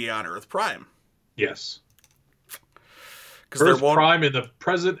 Which would be on Earth Prime. Yes. Because Earth Prime in the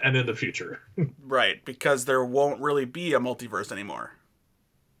present and in the future. Right, because there won't really be a multiverse anymore.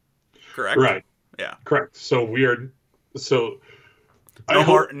 Correct? Right. Yeah. Correct. So we are... So...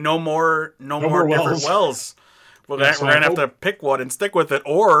 No more different Wells. We're going to have to pick one and stick with it,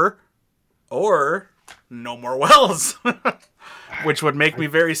 or no more Wells. Which would make me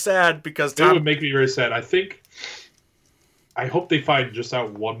very sad, because It would make me very sad. I hope they find just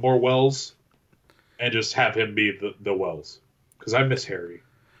out one more Wells and just have him be the Wells. Because I miss Harry.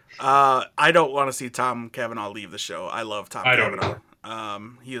 I don't want to see Tom Cavanaugh leave the show. I love Tom Cavanaugh.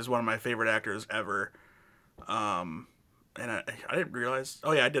 He is one of my favorite actors ever. And I didn't realize...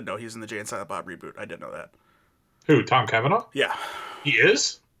 Oh, yeah, I did know he's in the Jay and Silent Bob reboot. I did know that. Who, Tom Cavanaugh? Yeah. He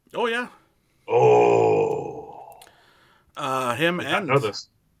is? Oh, yeah. Oh. Him I and... know this.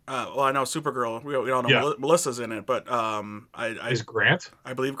 Well, I know Supergirl. We all know Melissa's in it, but is Grant?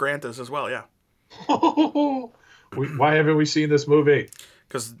 I believe Grant is as well, yeah. Why haven't we seen this movie?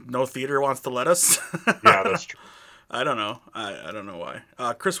 Because no theater wants to let us. Yeah, that's true. I don't know. I don't know why.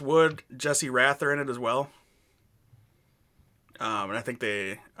 Chris Wood, Jesse Rath are in it as well. And I think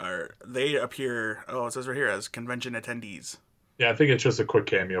they appear. Oh, it says right here as convention attendees. Yeah, I think it's just a quick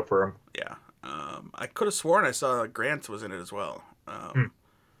cameo for him. Yeah. I could have sworn I saw Grant was in it as well.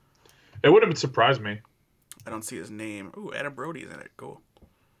 It wouldn't have surprised me. I don't see his name. Ooh, Adam Brody's in it. Cool.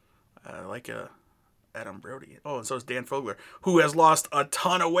 I like Adam Brody. Oh, and so is Dan Fogler, who has lost a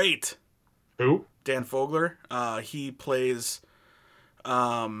ton of weight. Who? Dan Fogler. He plays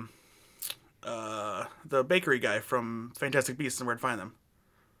the bakery guy from Fantastic Beasts and Where to Find Them.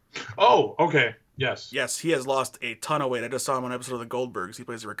 Oh, okay. Yes. Yes, he has lost a ton of weight. I just saw him on an episode of The Goldbergs. He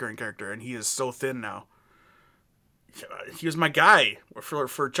plays a recurring character, and he is so thin now. He was my guy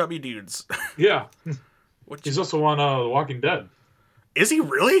for chubby dudes. Yeah. He's also on The Walking Dead. Is he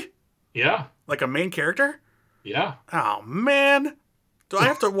really? Yeah. Like a main character? Yeah. Oh, man. Do I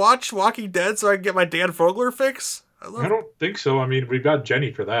have to watch Walking Dead so I can get my Dan Fogler fix? I don't think so. I mean, we've got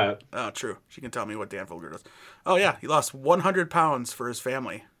Jenny for that. Oh, true. She can tell me what Dan Fogler does. Oh, yeah. He lost 100 pounds for his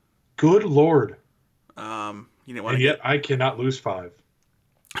family. Good Lord. He didn't want and yet I cannot lose 5.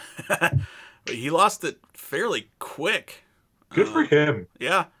 But he lost it fairly quick. Good for him.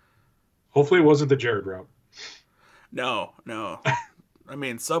 Yeah. Hopefully it wasn't the Jared route. No. I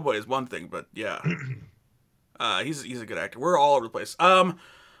mean, Subway is one thing, but yeah. He's a good actor. We're all over the place. All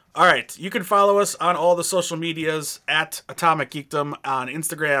right. You can follow us on all the social medias at Atomic Geekdom on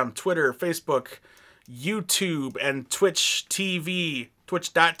Instagram, Twitter, Facebook, YouTube, and Twitch TV,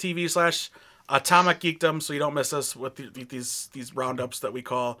 twitch.tv/Atomic Geekdom, so you don't miss us with these roundups that we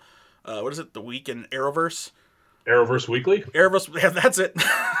call, what is it, the Week in Arrowverse? Arrowverse Weekly? Arrowverse, yeah, that's it.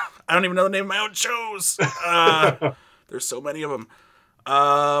 I don't even know the name of my own shows. There's so many of them.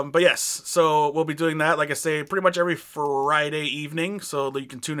 But yes, so we'll be doing that, like I say, pretty much every Friday evening, so that you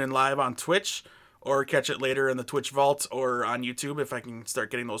can tune in live on Twitch, or catch it later in the Twitch Vault, or on YouTube. If I can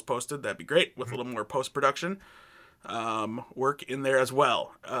start getting those posted, that'd be great, with a little more post-production work in there as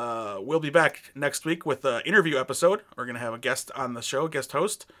well. We'll be back next week with an interview episode. We're going to have a guest on the show, guest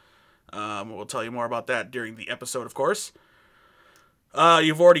host. We'll tell you more about that during the episode, of course.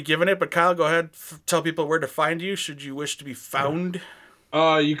 You've already given it, but Kyle, go ahead, tell people where to find you, should you wish to be found.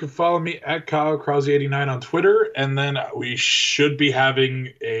 You can follow me at Kyle Krause89 on Twitter, and then we should be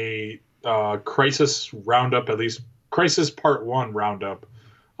having a Crisis Roundup, at least Crisis Part 1 Roundup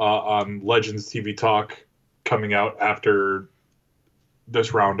on Legends TV Talk coming out after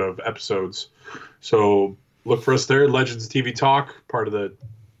this round of episodes. So look for us there, Legends TV Talk, part of the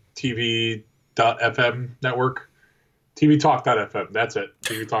TV.fm network. TVTalk.fm, that's it.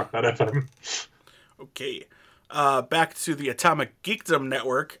 TVTalk.fm. Okay. Back to the Atomic Geekdom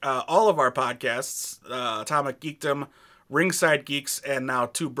Network. All of our podcasts, Atomic Geekdom, Ringside Geeks, and now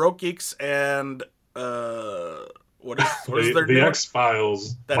Two Broke Geeks, and what is their name? The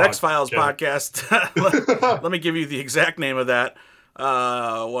X-Files. That X-Files podcast. Let me give you the exact name of that.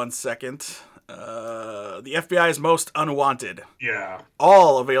 1 second. The FBI's Most Unwanted. Yeah.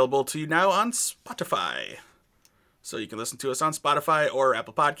 All available to you now on Spotify. So you can listen to us on Spotify or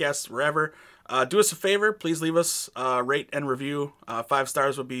Apple Podcasts, wherever. Do us a favor. Please leave us a rate and review. 5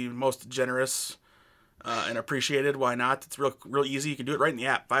 stars would be most generous and appreciated. Why not? It's real easy. You can do it right in the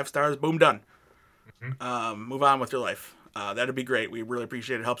app. 5 stars. Boom, done. Mm-hmm. Move on with your life. That'd be great. We really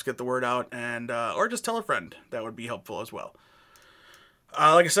appreciate it. It helps get the word out. And or just tell a friend. That would be helpful as well.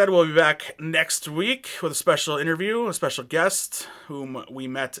 Like I said, we'll be back next week with a special interview, a special guest whom we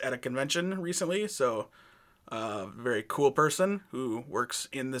met at a convention recently. So, very cool person who works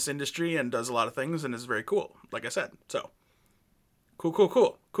in this industry and does a lot of things and is very cool, like I said. So,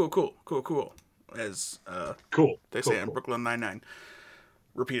 Cool. As Cool. they say on Brooklyn Nine-Nine.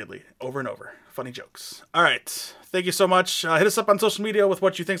 Repeatedly, over and over. Funny jokes. All right. Thank you so much. Hit us up on social media with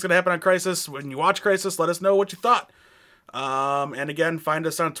what you think is going to happen on Crisis. When you watch Crisis, let us know what you thought. And again, find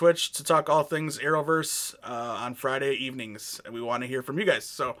us on Twitch to talk all things Arrowverse on Friday evenings. And we want to hear from you guys.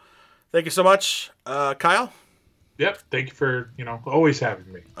 So thank you so much. Kyle? Yep. Thank you for, always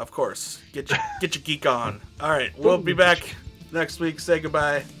having me. Of course. Get your geek on. All right. We'll be back next week. Say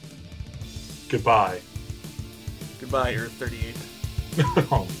goodbye. Goodbye. Goodbye, Earth 38.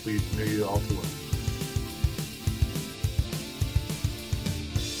 Oh, we knew you all too well.